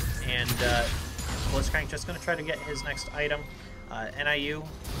 and Blitzcrank just going to try to get his next item. NIU,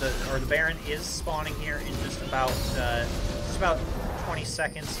 the Baron is spawning here in just about 20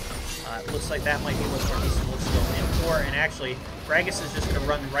 seconds. It looks like that might be what Northeastern looks to go in for, and actually, Gragas is just going to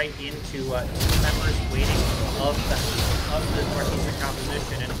run right into 2 members waiting of the Northeastern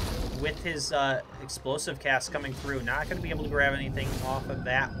composition, and with his explosive cast coming through, not going to be able to grab anything off of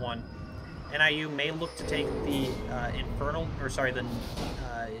that one. NIU may look to take the Infernal, or sorry, the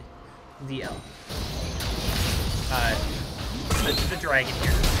dragon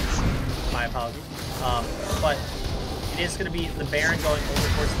here. My apologies. But it is going to be the Baron going over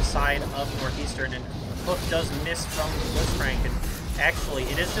towards the side of Northeastern, and Hook does miss from Blitzcrank, and actually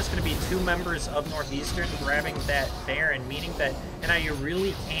it is just going to be 2 members of Northeastern grabbing that Baron, meaning that NIU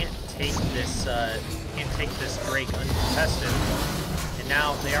really can't take this Drake uncontested. And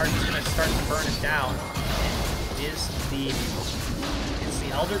now they are just going to start to burn it down. And the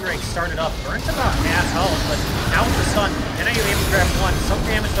Elder Drake started up, burns about half health, but now with the stun, NIU able to grab 1. Some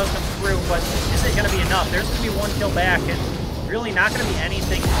damage does come through, but is it going to be enough? There's going to be 1 kill back, and really not going to be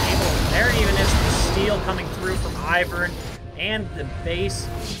anything able. There even is the steal coming through from Ivern, and the base.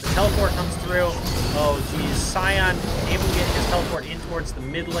 The teleport comes through. Oh, geez. Scion able to get his teleport in towards the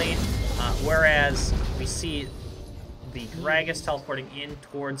mid lane, whereas we see the Gragas teleporting in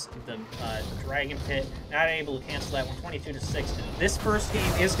towards the Dragon Pit, not able to cancel that one, 22-6. This first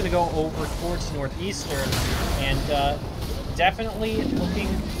game is going to go over towards Northeastern, and definitely looking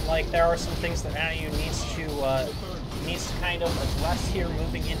like there are some things that NIU needs to kind of address here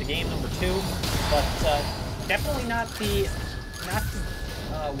moving into game number 2, but definitely not the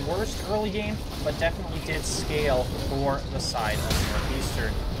worst early game, but definitely did scale for the side of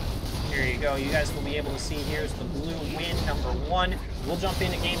Northeastern. Here you go. You guys will be able to see here's the blue win number 1. We'll jump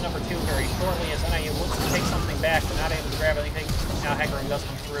into game number 2 very shortly as NIU looks to take something back, but not able to grab anything. Now Hecarim does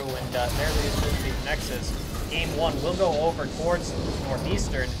come through, and there is the Nexus. Game 1 will go over towards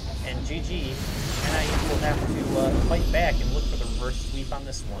Northeastern, and GG. NIU will have to fight back and look for the reverse sweep on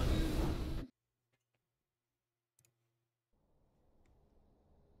this one.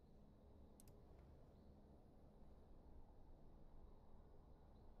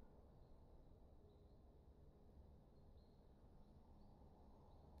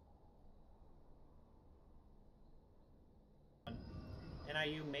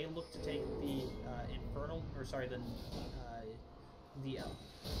 NIU may look to take the Infernal, or sorry, the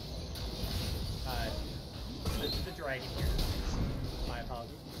Dragon here. My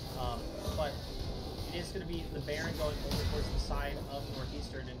apologies. But it is going to be the Baron going over towards the side of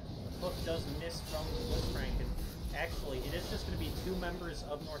Northeastern, and Hook does miss from Blitzcrank, and actually it is just going to be two members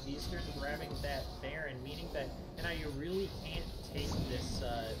of Northeastern grabbing that Baron, meaning that NIU really can't take this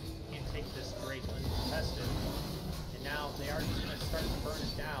Drake uncontested, and now they are just going to start to burn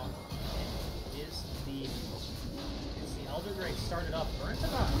it down. It is the Elder Drake started up, burns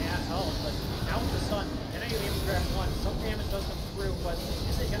about half health, but now with the stun, NIU able to grab one. Some damage does come through, but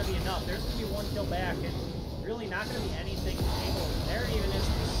is it going to be enough? There's going to be one kill back, and really not going to be anything able. There even is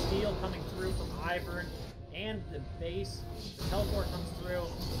the steal coming through from Ivern, and the base. The teleport comes through.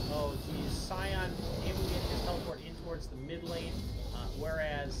 Oh, geez. Scion able to get his teleport in towards the mid lane,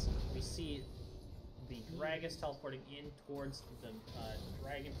 whereas we see the Gragas teleporting in towards the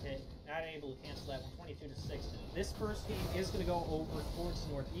Dragon Pit, not able to cancel that one, 22-6. This first game is going to go over towards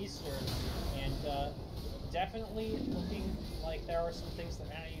Northeastern, and definitely looking like there are some things that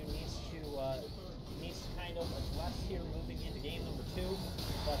NIU needs to kind of address here moving into game number 2,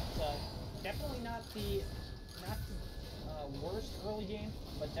 but definitely not the worst early game,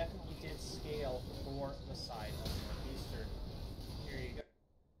 but definitely did scale for the side of Northeastern. Here you go.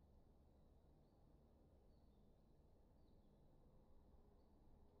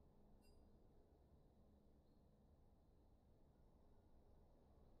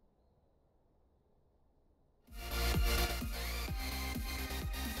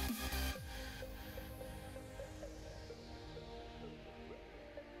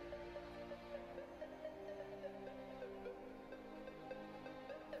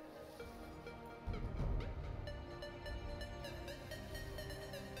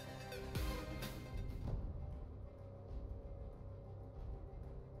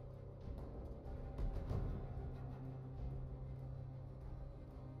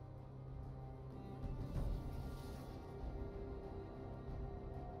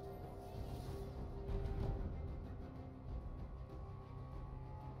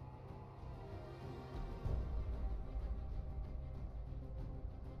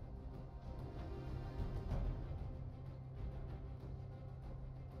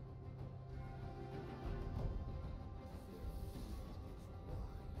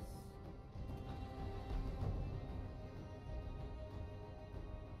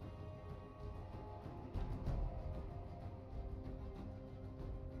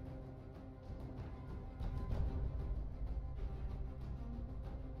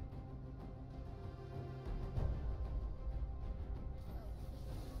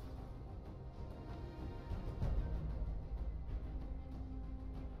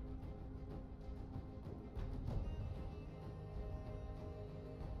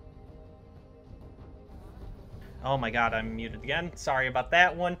 Oh my god, I'm muted again. Sorry about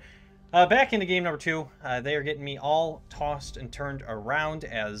that one. Back into game number 2. They are getting me all tossed and turned around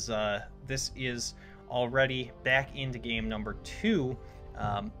as this is already back into game number 2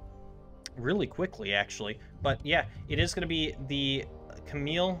 really quickly, actually. But yeah, it is going to be the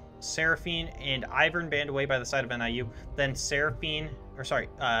Camille, Seraphine, and Ivern banned away by the side of NIU. Then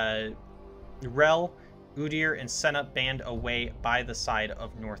Rel, Udyr, and Senna banned away by the side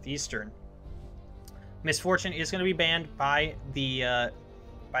of Northeastern. Misfortune is going to be banned by the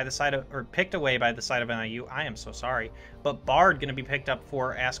side of, or picked away by the side of NIU. I am so sorry, but Bard going to be picked up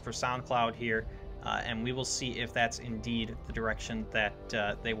for Ask for SoundCloud here, and we will see if that's indeed the direction that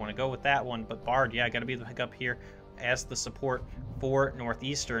they want to go with that one. But Bard, yeah, got to be the pickup here as the support for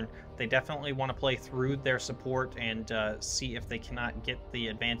Northeastern. They definitely want to play through their support and see if they cannot get the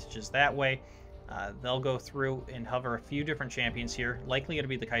advantages that way. They'll go through and hover a few different champions here. Likely going to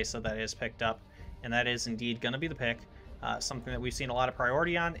be the Kai'Sa that is picked up. And that is indeed going to be the pick. Something that we've seen a lot of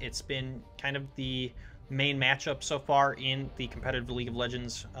priority on. It's been kind of the main matchup so far in the competitive League of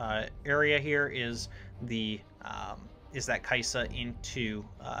Legends area here is that Kai'Sa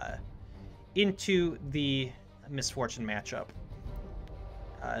into the Misfortune matchup.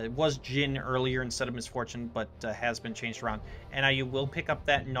 It was Jhin earlier instead of Misfortune, but has been changed around. NIU will pick up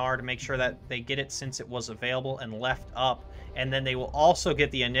that Gnar to make sure that they get it since it was available and left up. And then they will also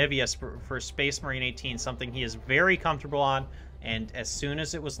get the Anivia for Space Marine 18, something he is very comfortable on. And as soon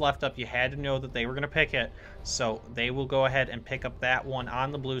as it was left up, you had to know that they were going to pick it. So they will go ahead and pick up that one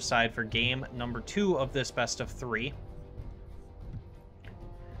on the blue side for game number 2 of this best of 3.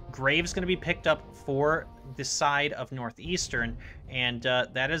 Graves going to be picked up for the side of Northeastern, and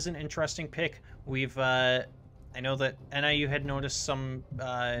that is an interesting pick. We've I know that NIU had noticed some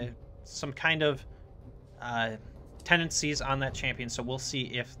kind of tendencies on that champion, so we'll see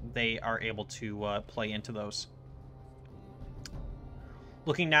if they are able to play into those.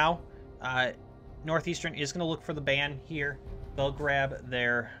 Looking now, Northeastern is going to look for the ban here. They'll grab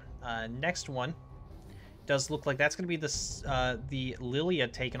their next one. Does look like that's going to be the Lilia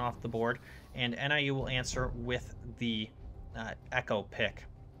taken off the board, and NIU will answer with the Echo pick,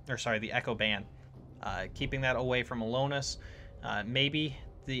 or sorry, the Echo ban, keeping that away from Alonis. Maybe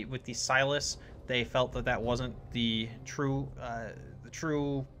with the Silas, they felt that that wasn't the true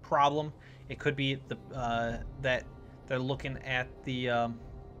problem. It could be that they're looking at that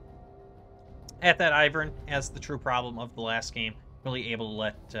Ivern as the true problem of the last game, really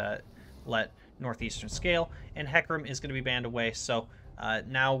able to let Northeastern scale, and Hecarim is going to be banned away. So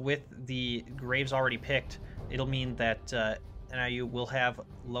now with the Graves already picked, it'll mean that NIU will have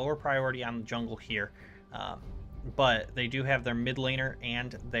lower priority on the jungle here, but they do have their mid laner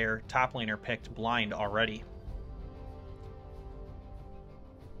and their top laner picked blind already.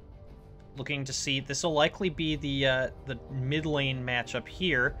 Looking to see, this will likely be the mid lane matchup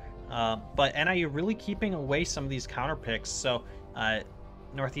here, but NIU really keeping away some of these counter picks. So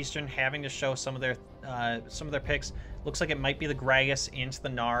Northeastern having to show some of their picks. Looks like it might be the Gragas into the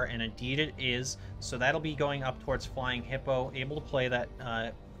Gnar, and indeed it is. So that'll be going up towards Flying Hippo, able to play that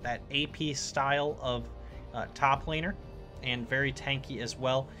AP style of top laner, and very tanky as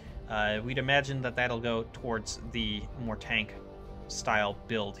well. We'd imagine that that'll go towards the more tank style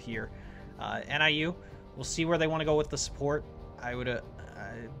build here. NIU, we'll see where they want to go with the support. I would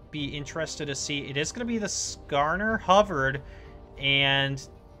be interested to see. It is going to be the Skarner hovered, and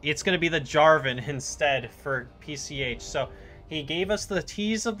it's going to be the Jarvan instead for PCH. So he gave us the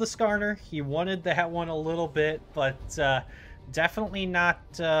tease of the Skarner. He wanted that one a little bit, but definitely not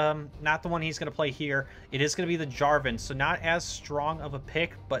the one he's going to play here. It is going to be the Jarvan, so not as strong of a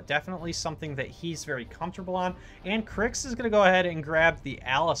pick, but definitely something that he's very comfortable on. And Crix is going to go ahead and grab the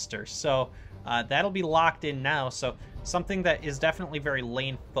Alistar, so that'll be locked in now. So something that is definitely very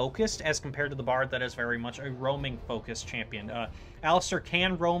lane focused as compared to the Bard that is very much a roaming focused champion. Alistar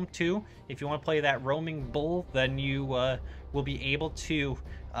can roam too. If you want to play that roaming bull, then you will be able to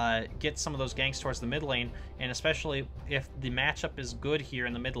get some of those ganks towards the mid lane, and especially if the matchup is good here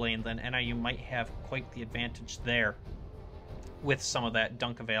in the mid lane, then NIU might have quite the advantage there with some of that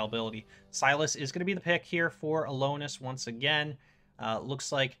dunk availability. Silas is going to be the pick here for Alonis once again.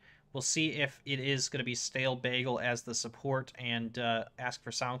 Looks like we'll see if it is going to be Stale Bagel as the support and Ask for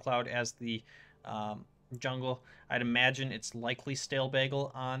SoundCloud as the jungle. I'd imagine it's likely Stale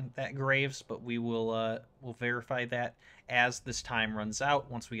Bagel on that Graves, but we will we'll verify that as this time runs out.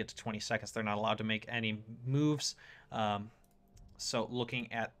 Once we get to 20 seconds, they're not allowed to make any moves. So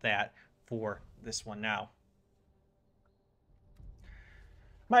looking at that for this one now.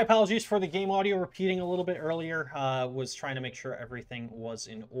 My apologies for the game audio repeating a little bit earlier. Was trying to make sure everything was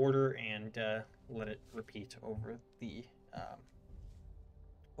in order and let it repeat over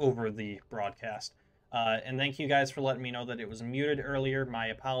the broadcast. And thank you guys for letting me know that it was muted earlier. My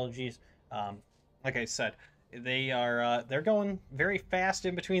apologies. Like I said, they're going very fast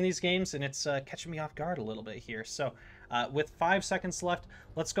in between these games, and it's catching me off guard a little bit here. So with 5 seconds left,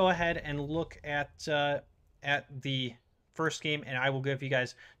 let's go ahead and look at the first game, and I will give you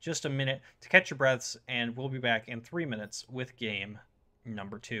guys just a minute to catch your breaths, and we'll be back in 3 minutes with game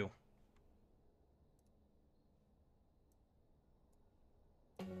number 2.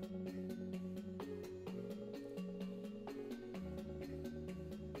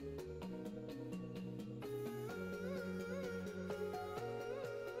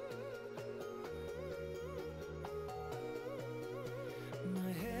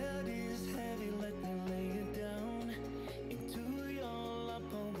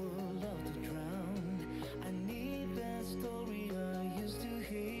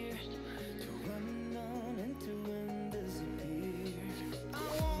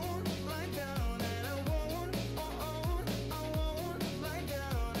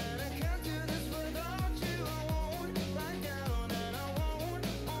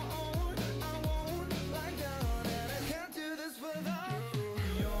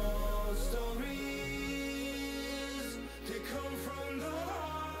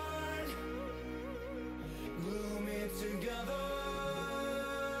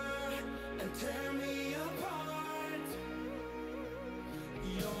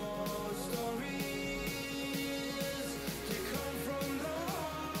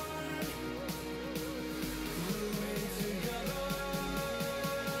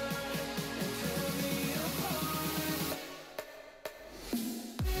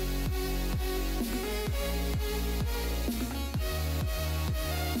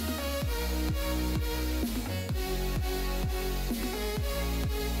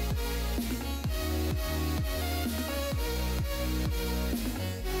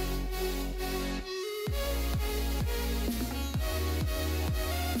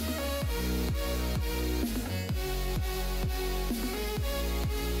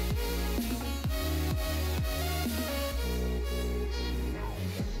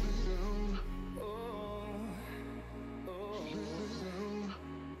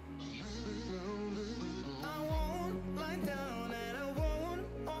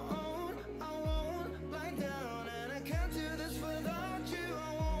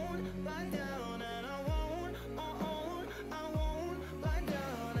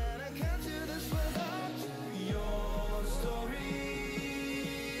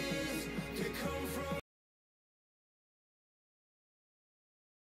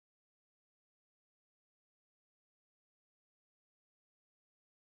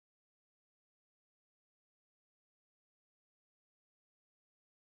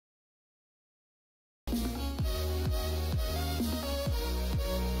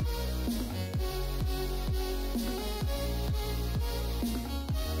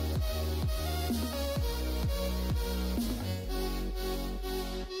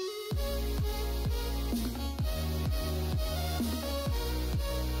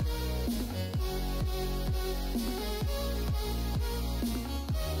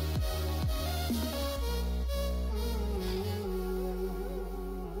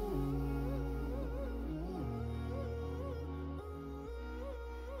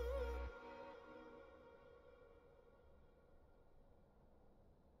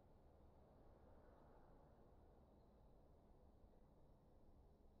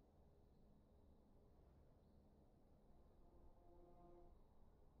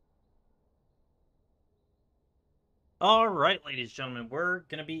 All right, ladies and gentlemen, we're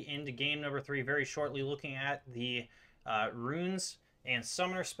going to be into game number 3 very shortly, looking at the runes and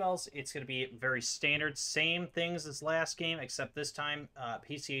summoner spells. It's going to be very standard, same things as last game, except this time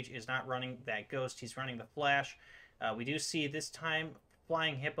PCH is not running that ghost. He's running the flash. We do see this time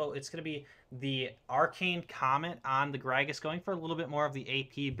flying hippo. It's going to be the arcane comet on the Gragas, going for a little bit more of the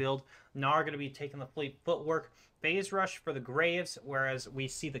AP build. Gnar going to be taking the fleet footwork. Phase rush for the Graves, whereas we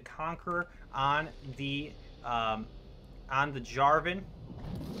see the Conqueror on the Jarvan.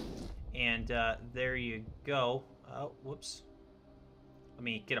 And there you go. Oh, whoops. Let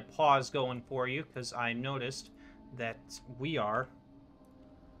me get a pause going for you, because I noticed that we are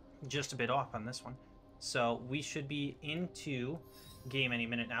just a bit off on this one. So we should be into game any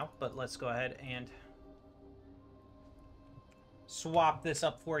minute now, but let's go ahead and swap this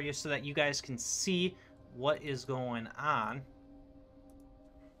up for you so that you guys can see what is going on.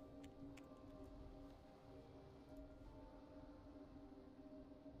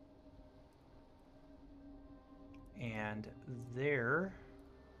 And there.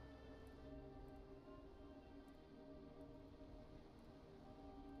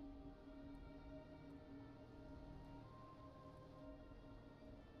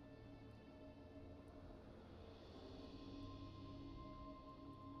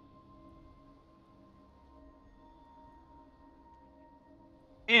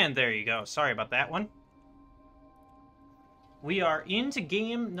 And there you go. Sorry about that one. We are into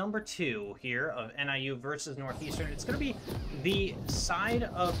game number 2 here of NIU versus Northeastern. It's going to be the side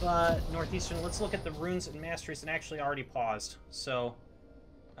of Northeastern. Let's look at the runes and masteries, and actually already paused. So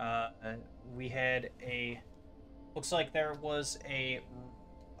we had a... Looks like there was a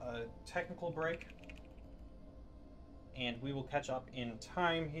technical break. And we will catch up in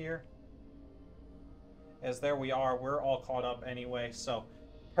time here. As there we are. We're all caught up anyway, so...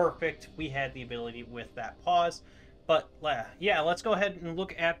 Perfect. We had the ability with that pause. But yeah, let's go ahead and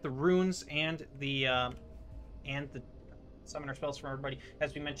look at the runes and the summoner spells from everybody.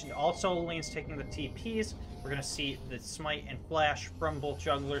 As we mentioned, all solo lanes taking the TPs. We're going to see the smite and flash from both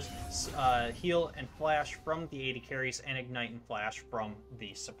jugglers, heal and flash from the AD carries, and ignite and flash from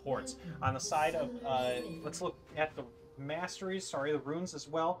the supports. On the side of, let's look at the masteries, sorry, the runes as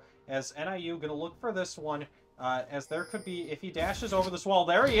well, as NIU going to look for this one. As there could be, if he dashes over this wall,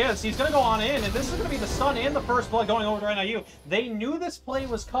 there he is. He's going to go on in, and this is going to be the stun and the first blood going over to NIU. They knew this play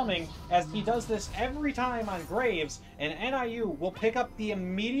was coming, as he does this every time on Graves, and NIU will pick up the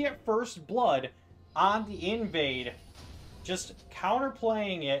immediate first blood on the invade, just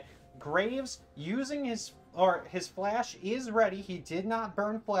counterplaying it. Graves using his flash is ready. He did not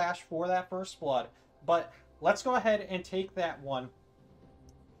burn flash for that first blood, but let's go ahead and take that one.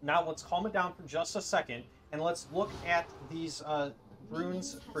 Now let's calm it down for just a second. And let's look at these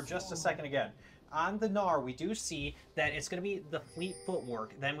runes for just a second again. On the Gnar, we do see that it's going to be the fleet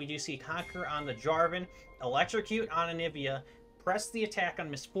footwork. Then we do see Conquer on the Jarvan, Electrocute on Anivia, press the attack on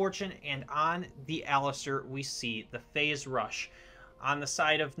Misfortune, and on the Alistair, we see the Phase Rush. On the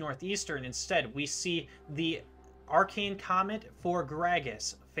side of Northeastern, instead, we see the Arcane Comet for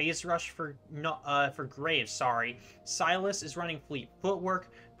Gragas, Phase Rush for Graves, sorry. Silas is running fleet footwork.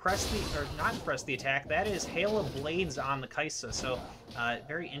 Not press the attack, that is Hail of Blades on the Kaisa, so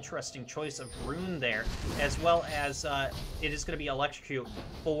very interesting choice of rune there, as well as it is going to be Electrocute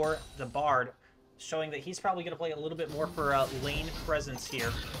for the Bard, showing that he's probably going to play a little bit more for lane presence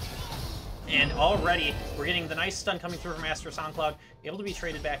here. And already, we're getting the nice stun coming through from Master SoundCloud, able to be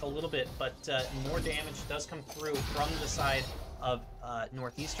traded back a little bit, but more damage does come through from the side of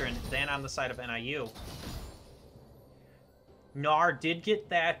Northeastern than on the side of NIU. Gnar did get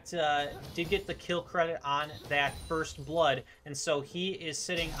the kill credit on that first blood, and so he is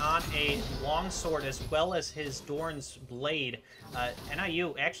sitting on a longsword as well as his Dorn's blade.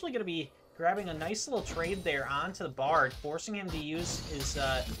 NIU actually going to be grabbing a nice little trade there onto the Bard, forcing him to use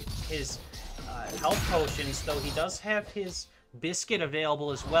his health potions, though he does have his biscuit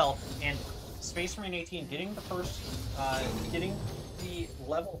available as well. And Space Marine 18 getting the first, getting the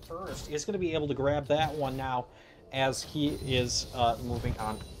level first is going to be able to grab that one now, as he is moving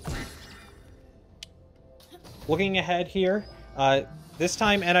on. Looking ahead here, this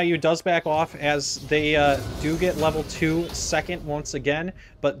time NIU does back off as they do get level 2 second once again,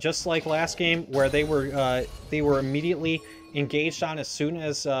 but just like last game where they were immediately engaged on as soon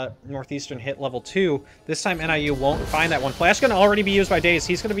as Northeastern hit level 2. This time NIU won't find that one. Flash going to already be used by Daze.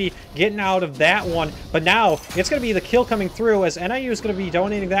 He's going to be getting out of that one. But now it's going to be the kill coming through as NIU is going to be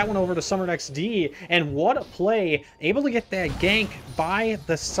donating that one over to Summer XD. And what a play. Able to get that gank by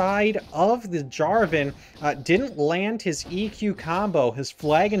the side of the Jarvan. Didn't land his EQ combo, his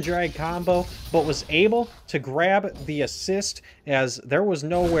flag and drag combo, but was able to grab the assist as there was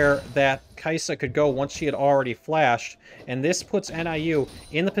nowhere that Kai'Sa could go once she had already flashed. And this puts NIU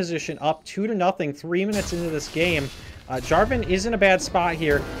in the position up 2-0, 3 minutes into this game. Jarvan is in a bad spot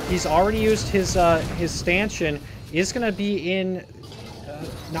here. He's already used his stanchion. Is going to be in...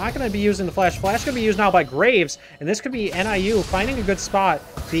 not going to be using the flash. Flash going to be used now by Graves. And this could be NIU finding a good spot.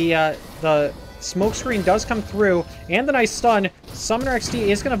 The smoke screen does come through, and the nice stun. Summoner XD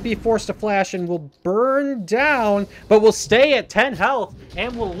is going to be forced to flash and will burn down, but will stay at 10 health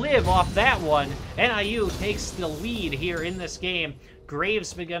and will live off that one. NIU takes the lead here in this game. Graves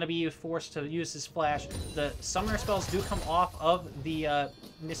is going to be forced to use his flash. The summoner spells do come off of the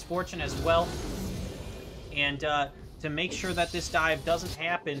Misfortune as well. And to make sure that this dive doesn't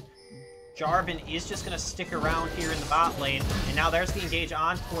happen, Jarvan is just going to stick around here in the bot lane. And now there's the engage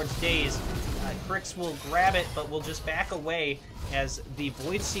on towards Daze. Crix will grab it, but will just back away as the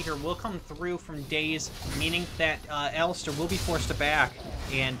Void Seeker will come through from Daze, meaning that Alistar will be forced to back,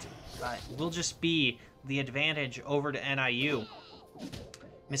 and will just be the advantage over to NIU.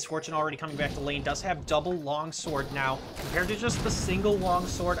 Misfortune already coming back to lane, does have double longsword now, compared to just the single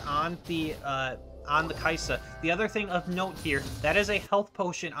longsword on the Kai'Sa. The other thing of note here, that is a health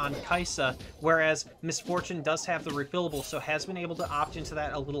potion on Kai'Sa, whereas Misfortune does have the refillable, so has been able to opt into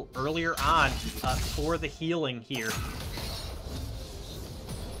that a little earlier on for the healing here.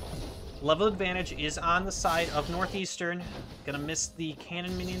 Level advantage is on the side of Northeastern. Gonna miss the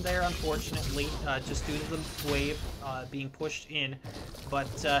cannon minion there, unfortunately, just due to the wave being pushed in.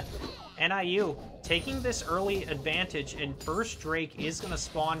 But NIU taking this early advantage, and first Drake is going to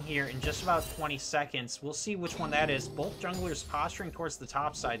spawn here in just about 20 seconds. We'll see which one that is. Both junglers posturing towards the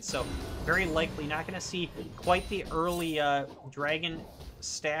top side, so very likely not going to see quite the early dragon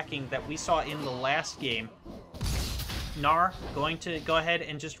stacking that we saw in the last game. Gnar going to go ahead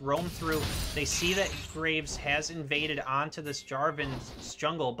and just roam through. They see that Graves has invaded onto this Jarvan's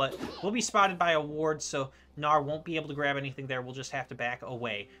jungle, but will be spotted by a ward, so Gnar won't be able to grab anything there. We'll just have to back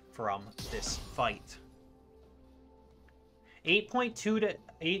away from this fight. 8.2 to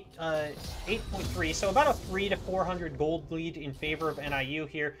 8.3, so about a 300 to 400 gold lead in favor of NIU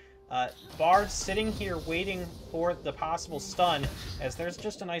here. Bard sitting here waiting for the possible stun, as there's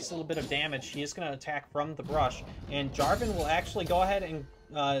just a nice little bit of damage. He is going to attack from the brush, and Jarvan will actually go ahead and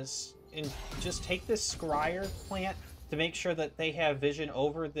just take this Scryer plant to make sure that they have vision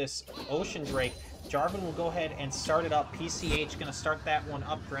over this Ocean Drake. Jarvan will go ahead and start it up. PCH going to start that one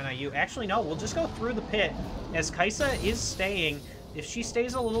up for NIU. Actually, no, we'll just go through the pit, as Kai'Sa is staying. If she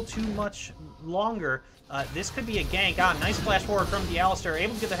stays a little too much longer, this could be a gank on. Nice flash forward from the Alistar,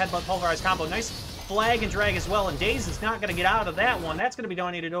 able to get the headbutt pulverized combo. Nice flag and drag as well, and Daze is not going to get out of that one. That's going to be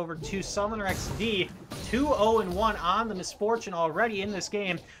donated over to Summoner XD. 2-0-1 on the Misfortune already in this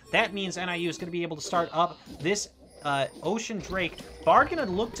game. That means NIU is going to be able to start up this Ocean Drake. Bard going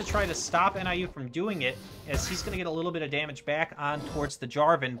to look to try to stop NIU from doing it, as he's going to get a little bit of damage back on towards the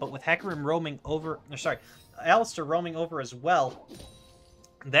Jarvan, but with Hecarim roaming over, or sorry, Alistar roaming over as well,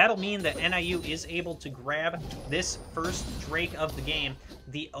 that'll mean that NIU is able to grab this first Drake of the game,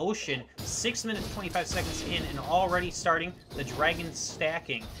 the Ocean, 6 minutes 25 seconds in, and already starting the Dragon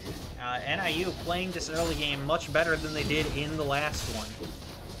stacking. NIU playing this early game much better than they did in the last one.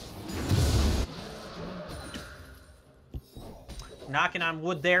 Knocking on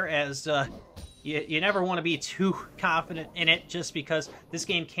wood there, as you never want to be too confident in it, just because this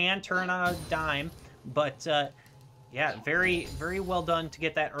game can turn on a dime. But yeah, very, very well done to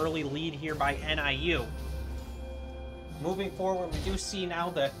get that early lead here by NIU. Moving forward, we do see now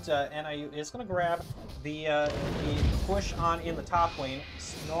that NIU is going to grab the push on in the top lane.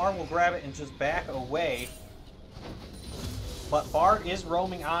 Gnar will grab it and just back away. But Bard is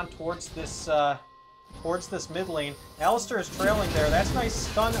roaming on towards this mid lane. Alistar is trailing there. That's a nice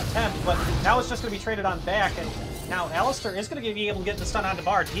stun attempt, but now it's just going to be traded on back, and now Alistar is going to be able to get the stun onto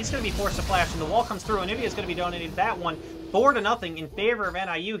Bard. He's going to be forced to flash, and the wall comes through, and Nivea is going to be donating that one 4-0 in favor of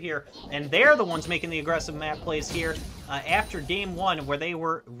NIU here, and they're the ones making the aggressive map plays here after game one, where they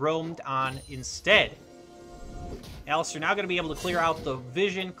were roamed on instead. Alistar now going to be able to clear out the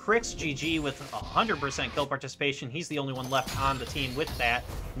vision. Crix GG with 100% kill participation. He's the only one left on the team with that.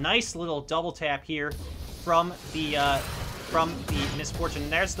 Nice little double tap here from the Misfortune.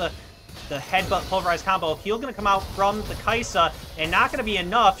 There's the the headbutt pulverized combo. Heal going to come out from the Kaisa, and not going to be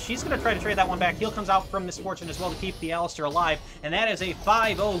enough. She's going to try to trade that one back. Heal comes out from Misfortune as well to keep the Alistair alive, and that is a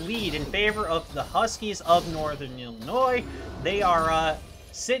 5-0 lead in favor of the Huskies of Northern Illinois. They are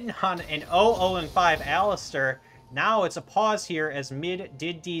sitting on an 0-0-5 Alistair. Now it's a pause here as mid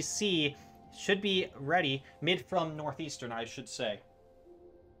did DC. Should be ready. Mid from Northeastern, I should say.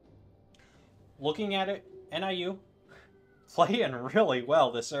 Looking at it, NIU playing really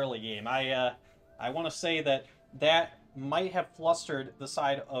well this early game. I want to say that might have flustered the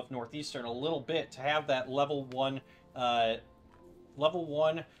side of Northeastern a little bit to have that level one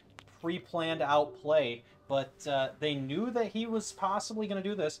pre-planned out play, but they knew that he was possibly going to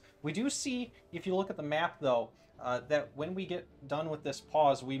do this. We do see, if you look at the map though, that when we get done with this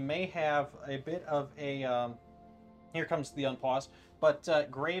pause, we may have a bit of a here comes the unpause. But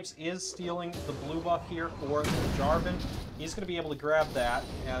Graves is stealing the blue buff here for Jarvan. He's going to be able to grab that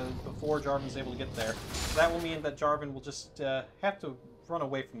before Jarvan's able to get there. That will mean that Jarvan will just have to run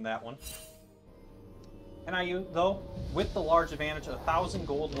away from that one. NIU, though, with the large advantage, 1,000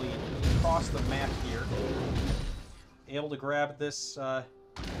 gold lead across the map here. Able to grab this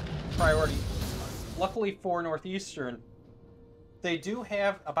priority. Luckily for Northeastern, they do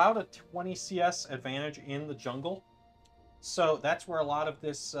have about a 20 CS advantage in the jungle. So that's where a lot of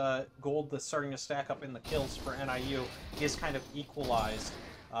this gold that's starting to stack up in the kills for NIU is kind of equalized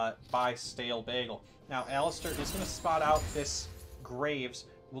by Stale Bagel. Now, Alistair is going to spot out this Graves.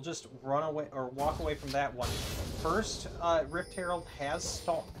 We'll just run away or walk away from that one. First, Rift Herald has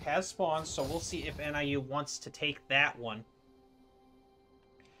spawned, so we'll see if NIU wants to take that one.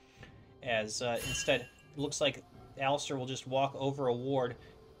 As instead, looks like Alistair will just walk over a ward.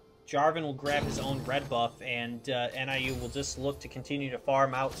 Jarvan will grab his own red buff, and NIU will just look to continue to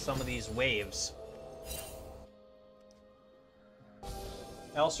farm out some of these waves.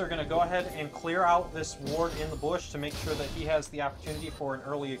 Alistair going to go ahead and clear out this ward in the bush to make sure that he has the opportunity for an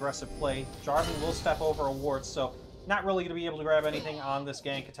early aggressive play. Jarvan will step over a ward, so not really going to be able to grab anything on this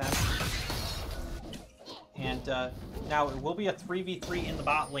gank attempt. And now it will be a 3v3 in the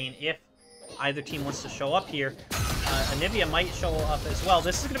bot lane if either team wants to show up here. Anivia might show up as well.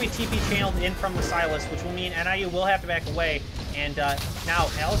 This is going to be TP channeled in from the Silas, which will mean NIU will have to back away. And now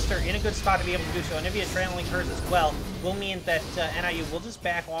Alistair in a good spot to be able to do so. Anivia trailing hers as well will mean that NIU will just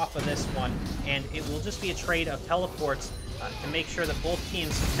back off of this one, and it will just be a trade of teleports to make sure that both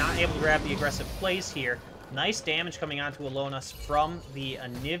teams not able to grab the aggressive plays here. Nice damage coming onto Alonis from the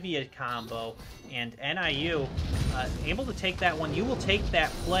Anivia combo, and NIU able to take that one. You will take that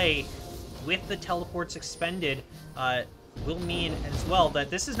play with the teleports expended, will mean as well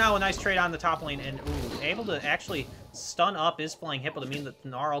that this is now a nice trade on the top lane, and able to actually stun up is Flying Hippo to mean that the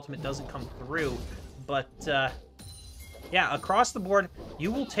Gnar ultimate doesn't come through. But yeah, across the board,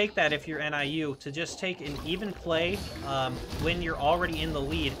 you will take that if you're NIU to just take an even play when you're already in the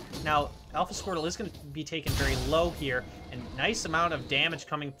lead. Now, Alpha Squirtle is going to be taken very low here, and nice amount of damage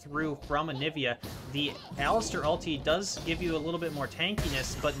coming through from Anivia. The Alistair ulti does give you a little bit more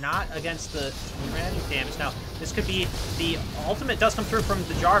tankiness, but not against the magic damage. Now, this could be the ultimate does come through from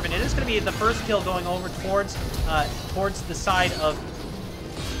the Jarvan. It is going to be the first kill going over towards the side of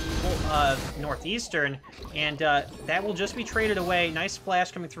Northeastern, and that will just be traded away. Nice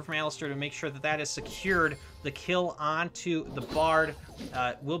flash coming through from Alistair to make sure that that is secured. The kill onto the Bard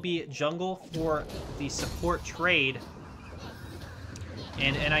will be jungle for the support trade,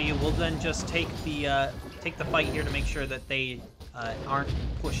 and NIU will then just take the fight here to make sure that they aren't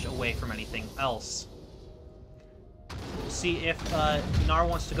pushed away from anything else. We'll see if Gnar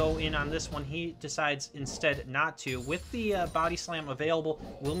wants to go in on this one. He decides instead not to. With the body slam available,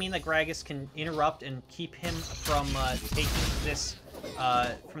 will mean that Gragas can interrupt and keep him from taking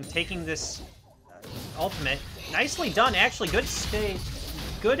this ultimate. Nicely done, actually. Good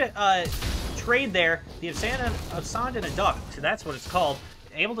trade there. The Absand and a Duck, so that's what it's called.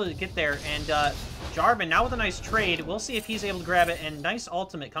 Able to get there, and Jarvan now with a nice trade. We'll see if he's able to grab it, and nice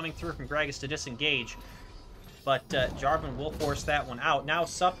ultimate coming through from Gragas to disengage. But Jarvan will force that one out. Now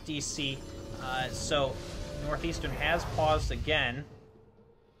sup DC, so Northeastern has paused again.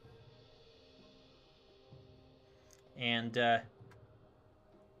 And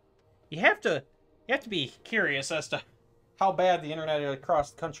you have to be curious as to how bad the internet across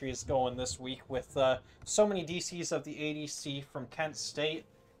the country is going this week, with so many DCs of the ADC from Kent State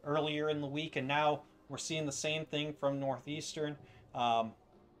earlier in the week, and now we're seeing the same thing from Northeastern.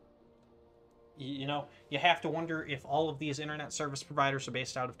 You know, you have to wonder if all of these internet service providers are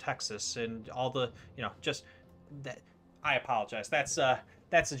based out of Texas, and all the, you know, just that. I apologize. That's a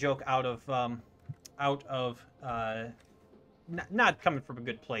joke out of not coming from a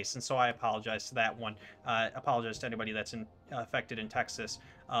good place, and so I apologize to that one. Apologize to anybody that's affected in Texas.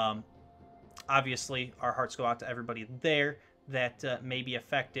 Obviously, our hearts go out to everybody there that may be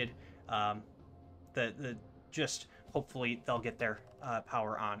affected. Just hopefully they'll get their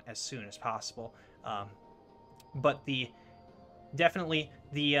power on as soon as possible. But definitely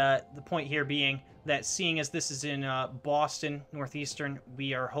the point here being that, seeing as this is in Boston, Northeastern,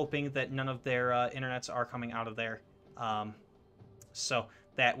 we are hoping that none of their internets are coming out of there. So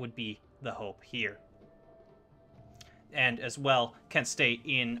that would be the hope here. And as well, Kent State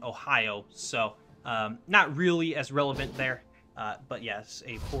in Ohio, so not really as relevant there, but yes,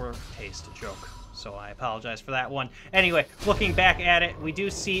 a poor taste joke. So I apologize for that one. Anyway, looking back at it, we do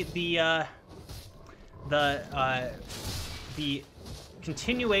see the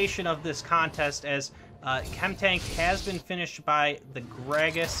continuation of this contest, as Chemtank has been finished by the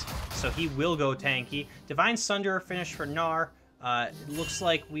Gragas, so he will go tanky. Divine Sunder finished for Gnar. It looks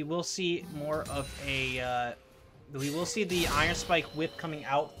like we will see more of a... we will see the Iron Spike whip coming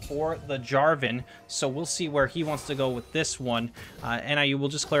out for the Jarvan, so we'll see where he wants to go with this one. NIU will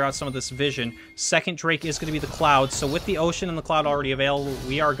just clear out some of this vision. Second Drake is going to be the Cloud, so with the Ocean and the Cloud already available,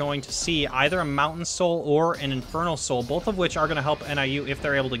 we are going to see either a Mountain Soul or an Infernal Soul, both of which are going to help NIU if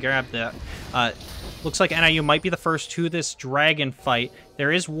they're able to grab that. Looks like NIU might be the first to this Dragon fight.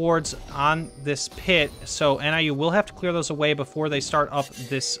 There is wards on this pit, so NIU will have to clear those away before they start up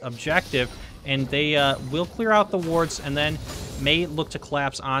this objective. And they will clear out the wards and then may look to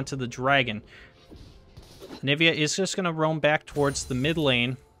collapse onto the Dragon. Nivea is just going to roam back towards the mid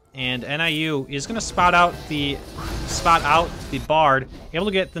lane, and NIU is going to spot out the Bard, able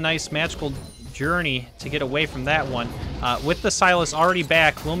to get the nice magical journey to get away from that one. With the Sylas already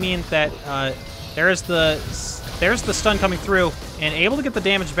back, will mean that there's the stun coming through, and able to get the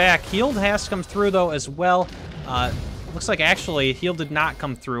damage back. Healed has to come through though as well. Looks like actually heal did not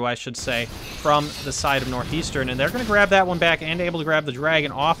come through, I should say, from the side of Northeastern, and they're going to grab that one back and able to grab the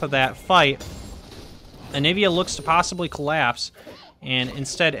Dragon off of that fight. Anivia looks to possibly collapse, and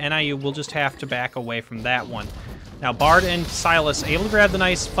instead NIU will just have to back away from that one. Now Bard and Sylas able to grab the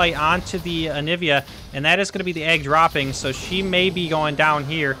nice fight onto the Anivia, and that is going to be the egg dropping, so she may be going down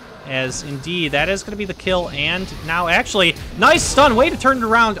here, as indeed that is going to be the kill. And now actually, nice stun, way to turn it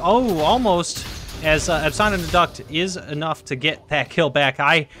around. Oh, almost. As Epson and Deduct is enough to get that kill back.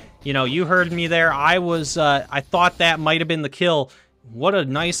 You heard me there. I thought that might have been the kill. What a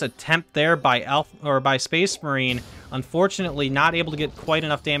nice attempt there by Space Marine. Unfortunately, not able to get quite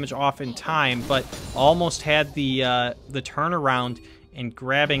enough damage off in time, but almost had the turnaround and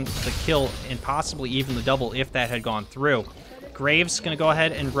grabbing the kill and possibly even the double if that had gone through. Graves going to go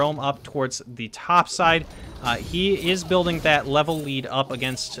ahead and roam up towards the top side. He is building that level lead up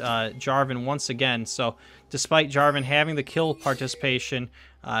against Jarvan once again. So despite Jarvan having the kill participation,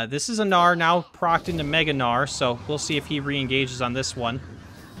 this is a Gnar now procced into Mega Gnar. So we'll see if he re-engages on this one.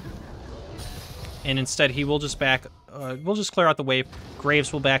 And instead he will just we'll just clear out the wave.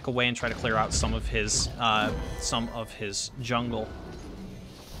 Graves will back away and try to clear out some of his jungle.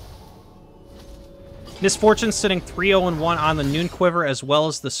 Misfortune sitting 3-0-1 on the Noon Quiver, as well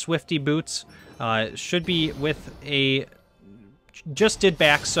as the Swifty Boots. Should be with a... Just did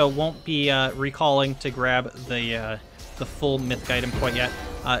back, so won't be recalling to grab the full Mythic item quite yet.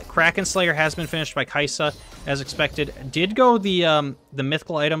 Kraken Slayer has been finished by Kaisa, as expected. Did go the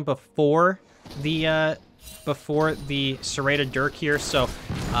mythical item before the Serrated Dirk here, so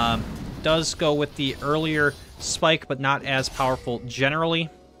does go with the earlier spike, but not as powerful generally.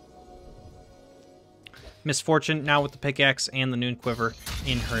 Misfortune now with the pickaxe and the Noon Quiver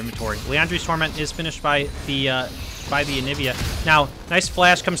in her inventory. Leandri's Torment is finished by the Anivia. Now, nice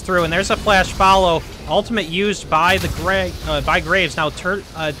flash comes through, and there's a flash follow. Ultimate used by the by Graves. Now,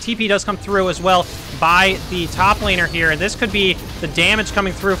 TP does come through as well by the top laner here, and this could be the damage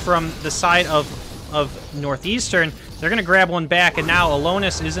coming through from the side of Northeastern. They're going to grab one back, and now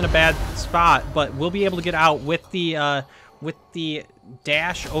Alonis is in a bad spot, but will be able to get out with the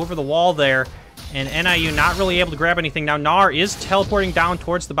dash over the wall there. And NIU not really able to grab anything. Now Gnar is teleporting down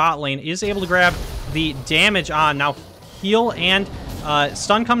towards the bot lane, is able to grab the damage on. Now heal and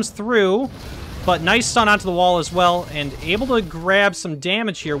stun comes through, but nice stun onto the wall as well, and able to grab some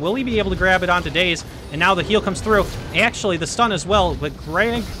damage here. Will he be able to grab it onto Daze? And now the heal comes through. Actually, the stun as well, but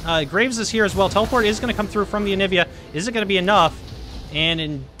Graves is here as well. Teleport is going to come through from the Anivia. Is it going to be enough? And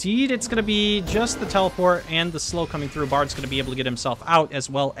indeed, it's going to be just the teleport and the slow coming through. Bard's going to be able to get himself out, as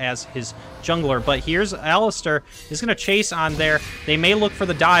well as his jungler. But here's Alistair. He's going to chase on there. They may look for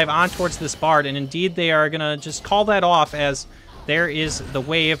the dive on towards this Bard, and indeed they are going to just call that off, as there is the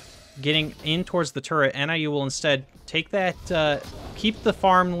wave getting in towards the turret. NIU will instead take that, keep the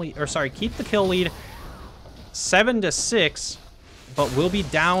farm lead, or sorry, keep the kill lead 7-6, but will be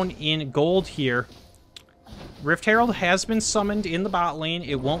down in gold here. Rift Herald has been summoned in the bot lane.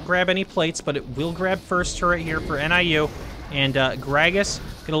 It won't grab any plates, but it will grab first turret here for NIU. And Gragas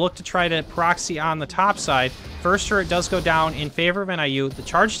going to look to try to proxy on the top side. First turret does go down in favor of NIU. The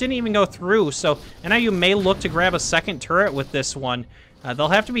charge didn't even go through, so NIU may look to grab a second turret with this one. They'll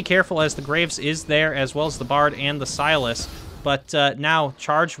have to be careful as the Graves is there, as well as the Bard and the Silas. But now,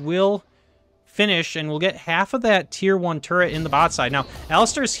 charge will finish, and we'll get half of that tier 1 turret in the bot side. Now,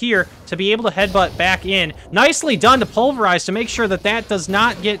 Alistar's here to be able to headbutt back in. Nicely done to pulverize to make sure that that does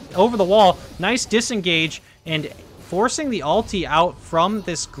not get over the wall. Nice disengage, and forcing the ulti out from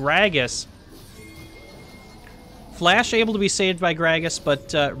this Gragas. Flash able to be saved by Gragas,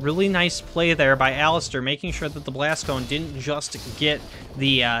 but really nice play there by Alistar, making sure that the Blast Cone didn't just get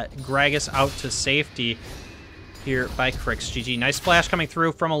the Gragas out to safety here by Crix. GG. Nice flash coming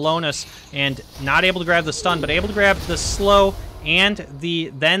through from Alonis, and not able to grab the stun, but able to grab the slow and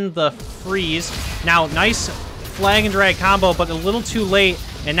then the freeze. Now, nice flag and drag combo, but a little too late,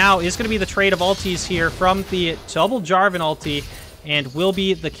 and now is going to be the trade of ultis here from the double Jarvan ulti, and will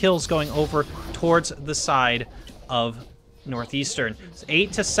be the kills going over towards the side of Northeastern. It's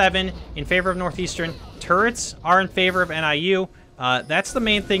 8-7 in favor of Northeastern. Turrets are in favor of NIU. That's the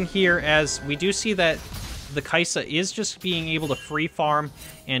main thing here, as we do see that the Kai'Sa is just being able to free farm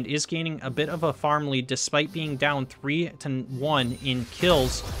and is gaining a bit of a farm lead despite being down 3-1 in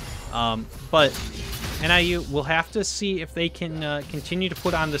kills. But NIU will have to see if they can continue to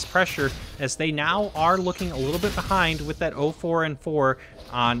put on this pressure, as they now are looking a little bit behind with that 0-4-4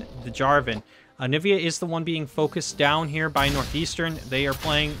 on the Jarvan. Anivia is the one being focused down here by Northeastern. They are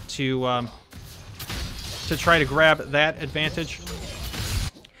playing to try to grab that advantage.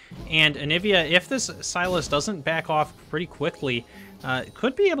 And Anivia, if this Silas doesn't back off pretty quickly,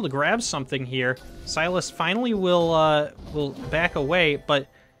 could be able to grab something here. Silas finally will back away, but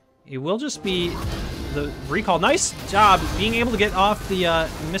it will just be the recall. Nice job being able to get off the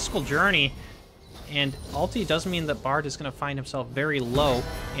Mystical Journey. And ulti does mean that Bard is going to find himself very low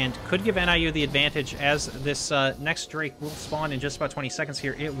and could give NIU the advantage, as this next Drake will spawn in just about 20 seconds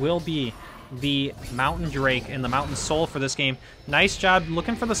here. It will be the Mountain Drake and the Mountain Soul for this game. Nice job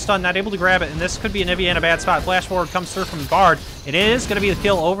looking for the stun, not able to grab it, and this could be Anivia in a bad spot. Flash forward comes through from Bard. It is going to be the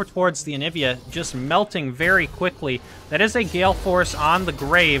kill over towards the Anivia, just melting very quickly. That is a Gale Force on the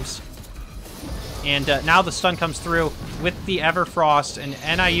Graves. And now the stun comes through with the Everfrost, and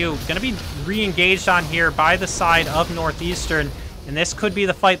NIU going to be re-engaged on here by the side of Northeastern, and this could be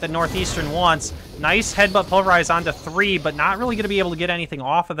the fight that Northeastern wants. Nice headbutt pulverize onto 3, but not really going to be able to get anything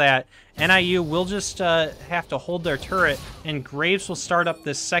off of that. NIU will just have to hold their turret, and Graves will start up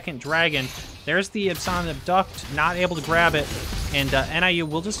this second dragon. There's the Absalom Abduct, not able to grab it, and NIU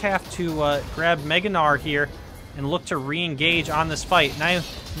will just have to grab Meganar here and look to re-engage on this fight.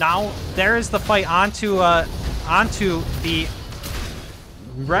 Now there is the fight onto the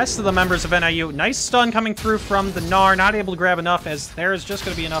rest of the members of NIU. Nice stun coming through from the Gnar, not able to grab enough, as there is just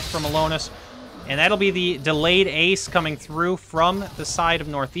going to be enough from Alonis. And that'll be the delayed ace coming through from the side of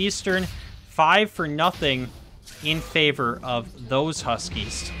Northeastern. 5-0 in favor of those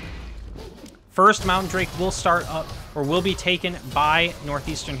Huskies. First Mountain Drake will start up, or will be taken by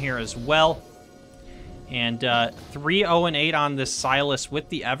Northeastern here as well. And 3-0-8 on this Silas with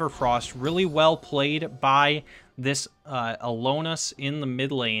the Everfrost. Really well played by this Alonis in the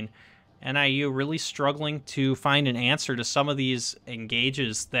mid lane. NIU really struggling to find an answer to some of these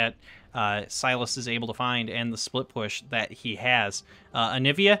engages that Silas is able to find, and the split push that he has.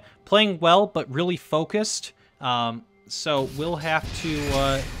 Anivia playing well, but really focused. So we'll have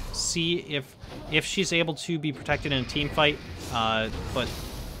to see if she's able to be protected in a team fight. But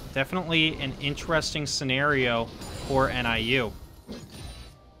definitely an interesting scenario for NIU.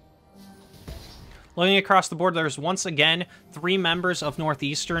 Looking across the board, there's once again 3 members of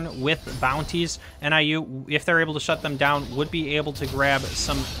Northeastern with bounties. NIU, if they're able to shut them down, would be able to grab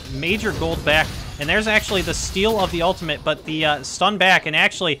some major gold back. And there's actually the steal of the ultimate, but the stun back. And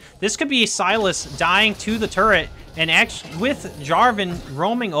actually, this could be Silas dying to the turret. And actually, with Jarvan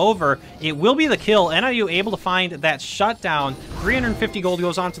roaming over, it will be the kill. NIU able to find that shutdown. 350 gold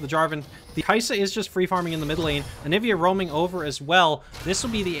goes on to the Jarvan. The Kai'Sa is just free farming in the mid lane. Anivia roaming over as well. This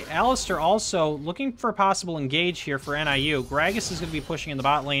will be the Alistar also looking for a possible engage here for NIU. Gragas is going to be pushing in the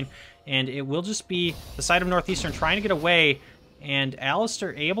bot lane, and it will just be the side of Northeastern trying to get away, and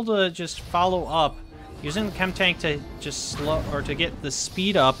Alistar able to just follow up, using the chem tank to just slow, or to get the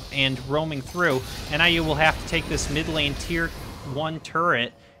speed up and roaming through. NIU will have to take this mid lane tier 1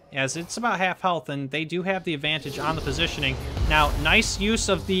 turret, as it's about half health, and they do have the advantage on the positioning. Now, nice use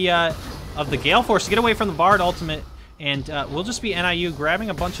of the Gale Force to get away from the Bard ultimate, and we'll just be NIU grabbing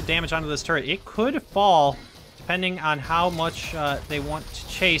a bunch of damage onto this turret. It could fall, depending on how much they want to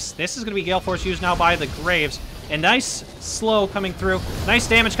chase. This is going to be Gale Force used now by the Graves. And nice slow coming through. Nice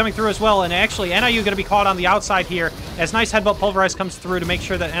damage coming through as well. And actually, NIU going to be caught on the outside here as nice Headbutt Pulverize comes through to make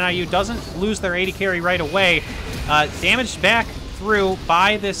sure that NIU doesn't lose their AD carry right away. Damaged back through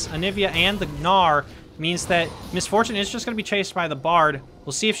by this Anivia and the Gnar means that Misfortune is just going to be chased by the Bard.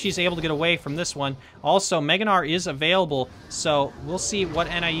 We'll see if she's able to get away from this one. Also, Mega Gnar is available, so we'll see what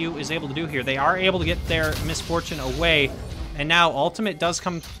NIU is able to do here. They are able to get their Misfortune away. And now Ultimate does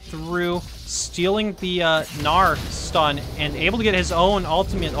come through, stealing the Gnar stun and able to get his own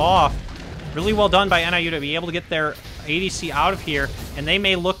Ultimate off. Really well done by NIU to be able to get their ADC out of here. And they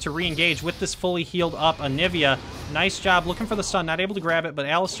may look to re-engage with this fully healed up Anivia. Nice job looking for the stun, not able to grab it, but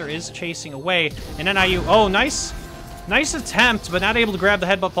Alistar is chasing away. And NIU, oh, nice attempt, but not able to grab the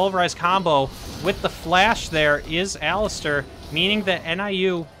Headbutt Pulverize combo. With the flash there is Alistar, meaning that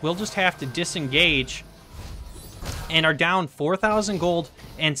NIU will just have to disengage and are down 4,000 gold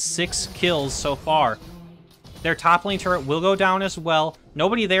and 6 kills so far. Their top lane turret will go down as well.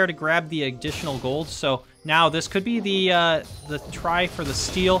 Nobody there to grab the additional gold, so now this could be the try for the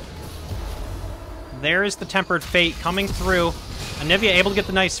steal. There is the Tempered Fate coming through. Anivia able to get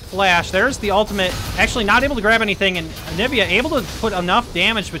the nice flash. There's the ultimate. Actually not able to grab anything, and Anivia able to put enough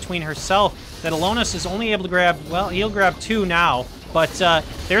damage between herself that Alonis is only able to grab, well, he'll grab 2 now. But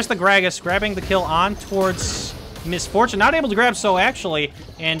there's the Gragas grabbing the kill on towards Misfortune. Not able to grab so, actually.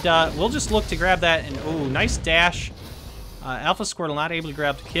 And we'll just look to grab that. And, ooh, nice dash. Alpha Squirtle not able to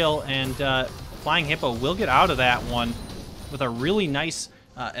grab the kill. And Flying Hippo will get out of that one with a really nice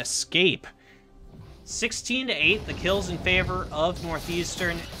escape. 16-8, the kills in favor of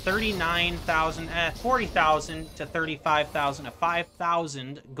Northeastern. 40,000 to 35,000, a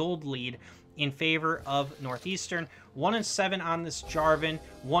 5,000 gold lead in favor of Northeastern. 1-7 on this Jarvan,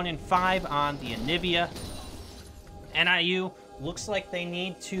 1-5 on the Anivia. NIU looks like they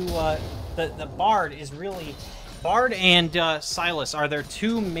need to, the Bard is really, Bard and Silas are their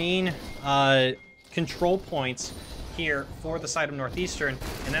 2 main control points here for the side of Northeastern,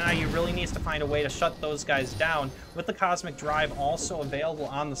 and NIU really needs to find a way to shut those guys down, with the Cosmic Drive also available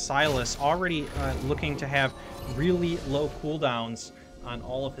on the Silas, already looking to have really low cooldowns on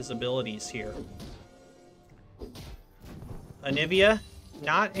all of his abilities here. Anivia,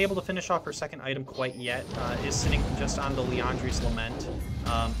 not able to finish off her second item quite yet, is sitting just on the Leandri's Lament,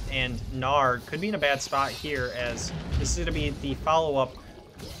 and Gnar could be in a bad spot here, as this is going to be the follow-up.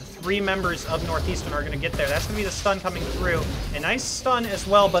 The 3 members of Northeastern are going to get there. That's going to be the stun coming through. A nice stun as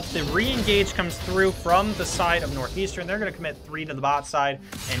well, but the re-engage comes through from the side of Northeastern. They're going to commit 3 to the bot side,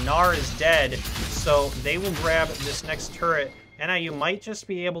 and Gnar is dead, so they will grab this next turret. NIU might just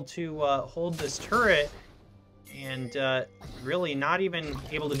be able to hold this turret, and really not even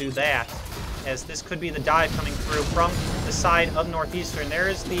able to do that, as this could be the dive coming through from the side of Northeastern. There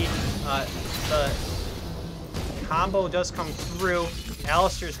is the combo does come through.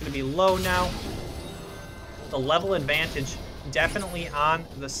 Alistar is going to be low now. The level advantage definitely on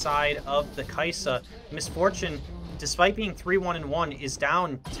the side of the Kaisa. Misfortune, despite being 3-1-1, is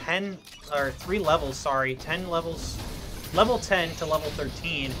down 10 or 3 levels, sorry, 10 levels, level 10 to level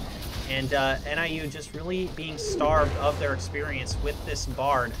 13. And NIU just really being starved of their experience with this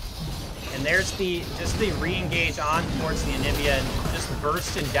Bard. And there's just the re-engage on towards the Anivia and just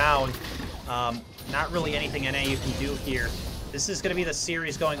bursted down. Not really anything NIU can do here. This is going to be the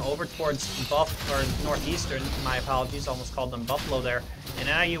series going over towards Northeastern. My apologies, almost called them Buffalo there. And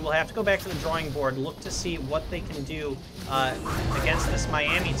NIU will have to go back to the drawing board, look to see what they can do against this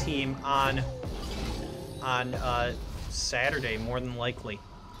Miami team on Saturday, more than likely.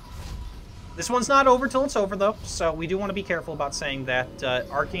 This one's not over till it's over, though, so we do want to be careful about saying that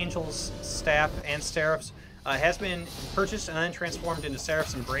Archangel's staff and Seraph's has been purchased and then transformed into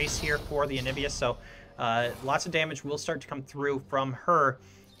Seraph's Embrace here for the Anivia, so lots of damage will start to come through from her,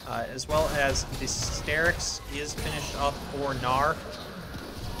 as well as the Sterix is finished up for Gnar.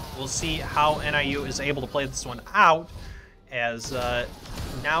 We'll see how NIU is able to play this one out, as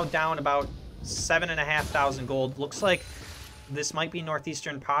now down about 7,500 gold. Looks like this might be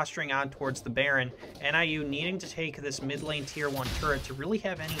Northeastern posturing on towards the Baron. NIU needing to take this mid lane tier 1 turret to really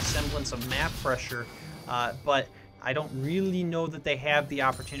have any semblance of map pressure, but I don't really know that they have the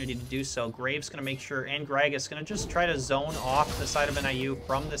opportunity to do so. Graves going to make sure, and Gragas going to just try to zone off the side of NIU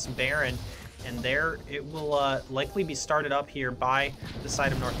from this Baron, and there it will likely be started up here by the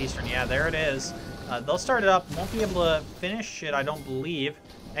side of Northeastern. Yeah, there it is. They'll start it up, won't be able to finish it, I don't believe.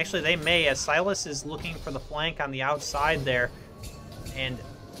 Actually, they may, as Silas is looking for the flank on the outside there. And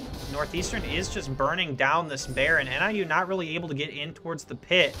Northeastern is just burning down this Baron. NIU not really able to get in towards the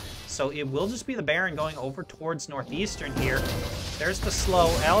pit, so it will just be the Baron going over towards Northeastern here. There's the slow.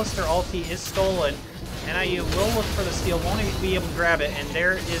 Alistair ulti is stolen. NIU will look for the steal, won't even be able to grab it, and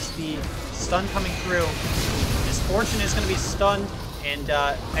there is the stun coming through. Misfortune is going to be stunned, and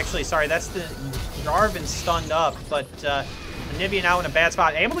actually, sorry, that's the Jarvan stunned up, but Anivia now in a bad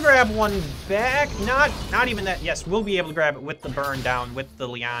spot. Able to grab one back. Not even that. Yes, we'll be able to grab it with the burn down, with the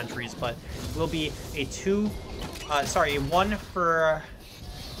Leandries, but will be a a 1 for,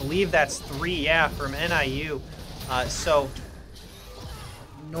 I believe that's 3, yeah, from NIU. So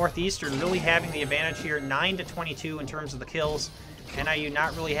Northeastern really having the advantage here, 9 to 22 in terms of the kills. NIU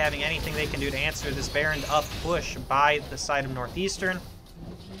not really having anything they can do to answer this Baron up push by the side of Northeastern.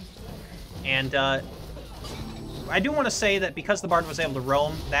 And I do want to say that because the Bard was able to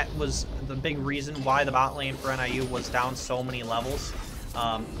roam, that was the big reason why the bot lane for NIU was down so many levels,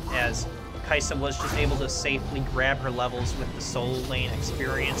 as Kai'Sa was just able to safely grab her levels with the solo lane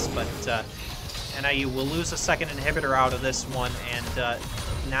experience, but NIU will lose a second inhibitor out of this one, and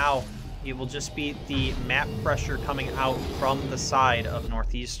now it will just be the map pressure coming out from the side of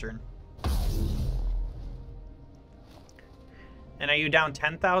Northeastern. NIU down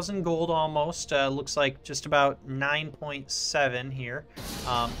 10,000 gold almost. Looks like just about 9.7 here.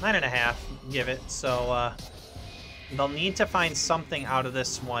 9.5, give it. So they'll need to find something out of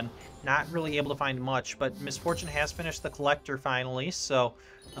this one. Not really able to find much, but Misfortune has finished the Collector finally, so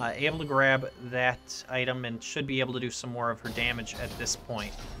able to grab that item and should be able to do some more of her damage at this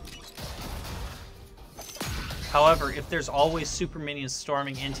point. However, if there's always super minions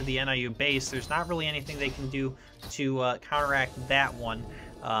storming into the NIU base, there's not really anything they can do to counteract that one.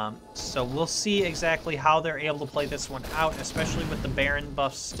 So we'll see exactly how they're able to play this one out, especially with the Baron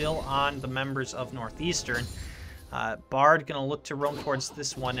buff still on the members of Northeastern. Bard gonna look to roam towards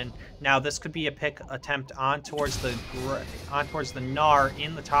this one, and now this could be a pick attempt on towards the Gnar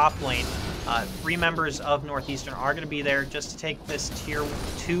in the top lane. 3 members of Northeastern are gonna be there just to take this tier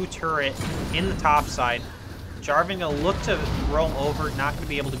 2 turret in the top side. Jarvan gonna look to roam over, not gonna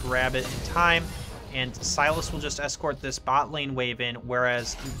be able to grab it in time, and Silas will just escort this bot lane wave in,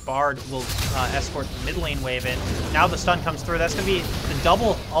 whereas Bard will escort the mid lane wave in. Now the stun comes through. That's gonna be the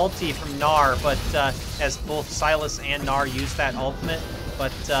double ulti from Gnar, but as both Silas and Gnar use that ultimate,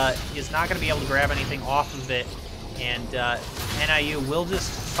 but is not gonna be able to grab anything off of it, and NIU will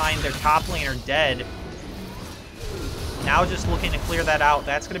just find their top laner dead. Now just looking to clear that out.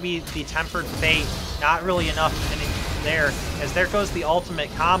 That's going to be the Tempered Fate. Not really enough in there, as there goes the ultimate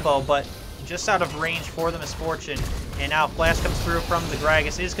combo, but just out of range for the Misfortune. And now Flash comes through from the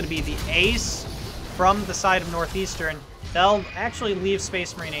Gragas. It is going to be the ace from the side of Northeastern. They'll actually leave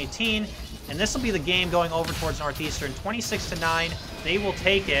Space Marine 18, and this will be the game going over towards Northeastern. 26 to 9. They will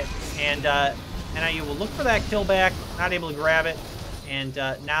take it, and NIU will look for that kill back. Not able to grab it, and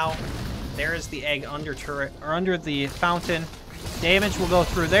now there is the egg under turret, or under the fountain. Damage will go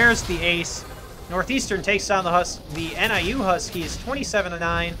through. There's the ace. Northeastern takes down the NIU Huskies 27 to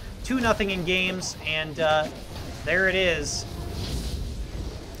 9, 2-0 in games, and there it is,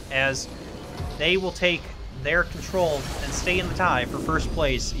 as they will take their control and stay in the tie for first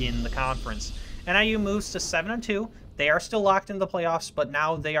place in the conference. NIU moves to 7-2. They are still locked in the playoffs, but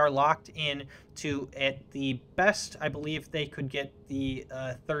now they are locked in to, at the best, I believe they could get the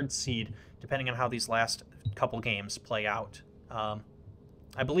 3rd seed, depending on how these last couple games play out.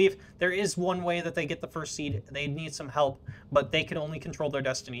 I believe there is one way that they get the 1st seed. They need some help, but they can only control their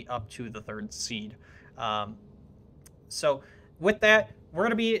destiny up to the 3rd seed. So with that, we're going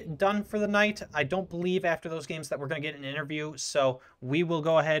to be done for the night. I don't believe after those games that we're going to get an interview, so we will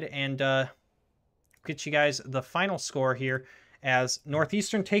go ahead and get you guys the final score here, as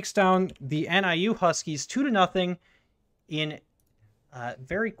Northeastern takes down the NIU Huskies 2-0 in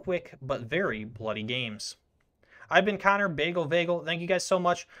very quick but very bloody games. I've been Connor Bagel Vagel. Thank you guys so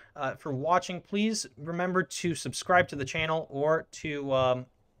much for watching. Please remember to subscribe to the channel, or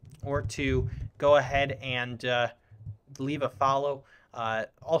to go ahead and leave a follow.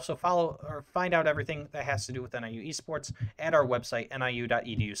 Also follow or find out everything that has to do with NIU esports at our website,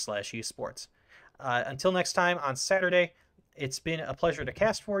 niu.edu/esports. Until next time on Saturday, it's been a pleasure to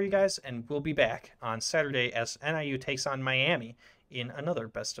cast for you guys, and we'll be back on Saturday as NIU takes on Miami in another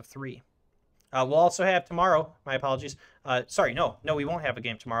best of 3. We'll also have tomorrow, my apologies. Sorry, no, we won't have a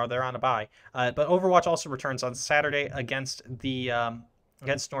game tomorrow. They're on a bye. But Overwatch also returns on Saturday against the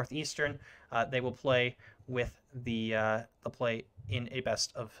against Northeastern. They will play with the play in a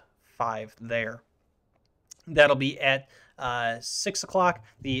best of 5 there. That'll be at 6 o'clock.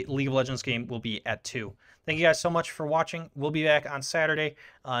 The League of Legends game will be at 2. Thank you guys so much for watching. We'll be back on Saturday.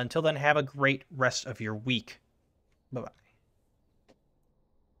 Until then, have a great rest of your week. Bye-bye.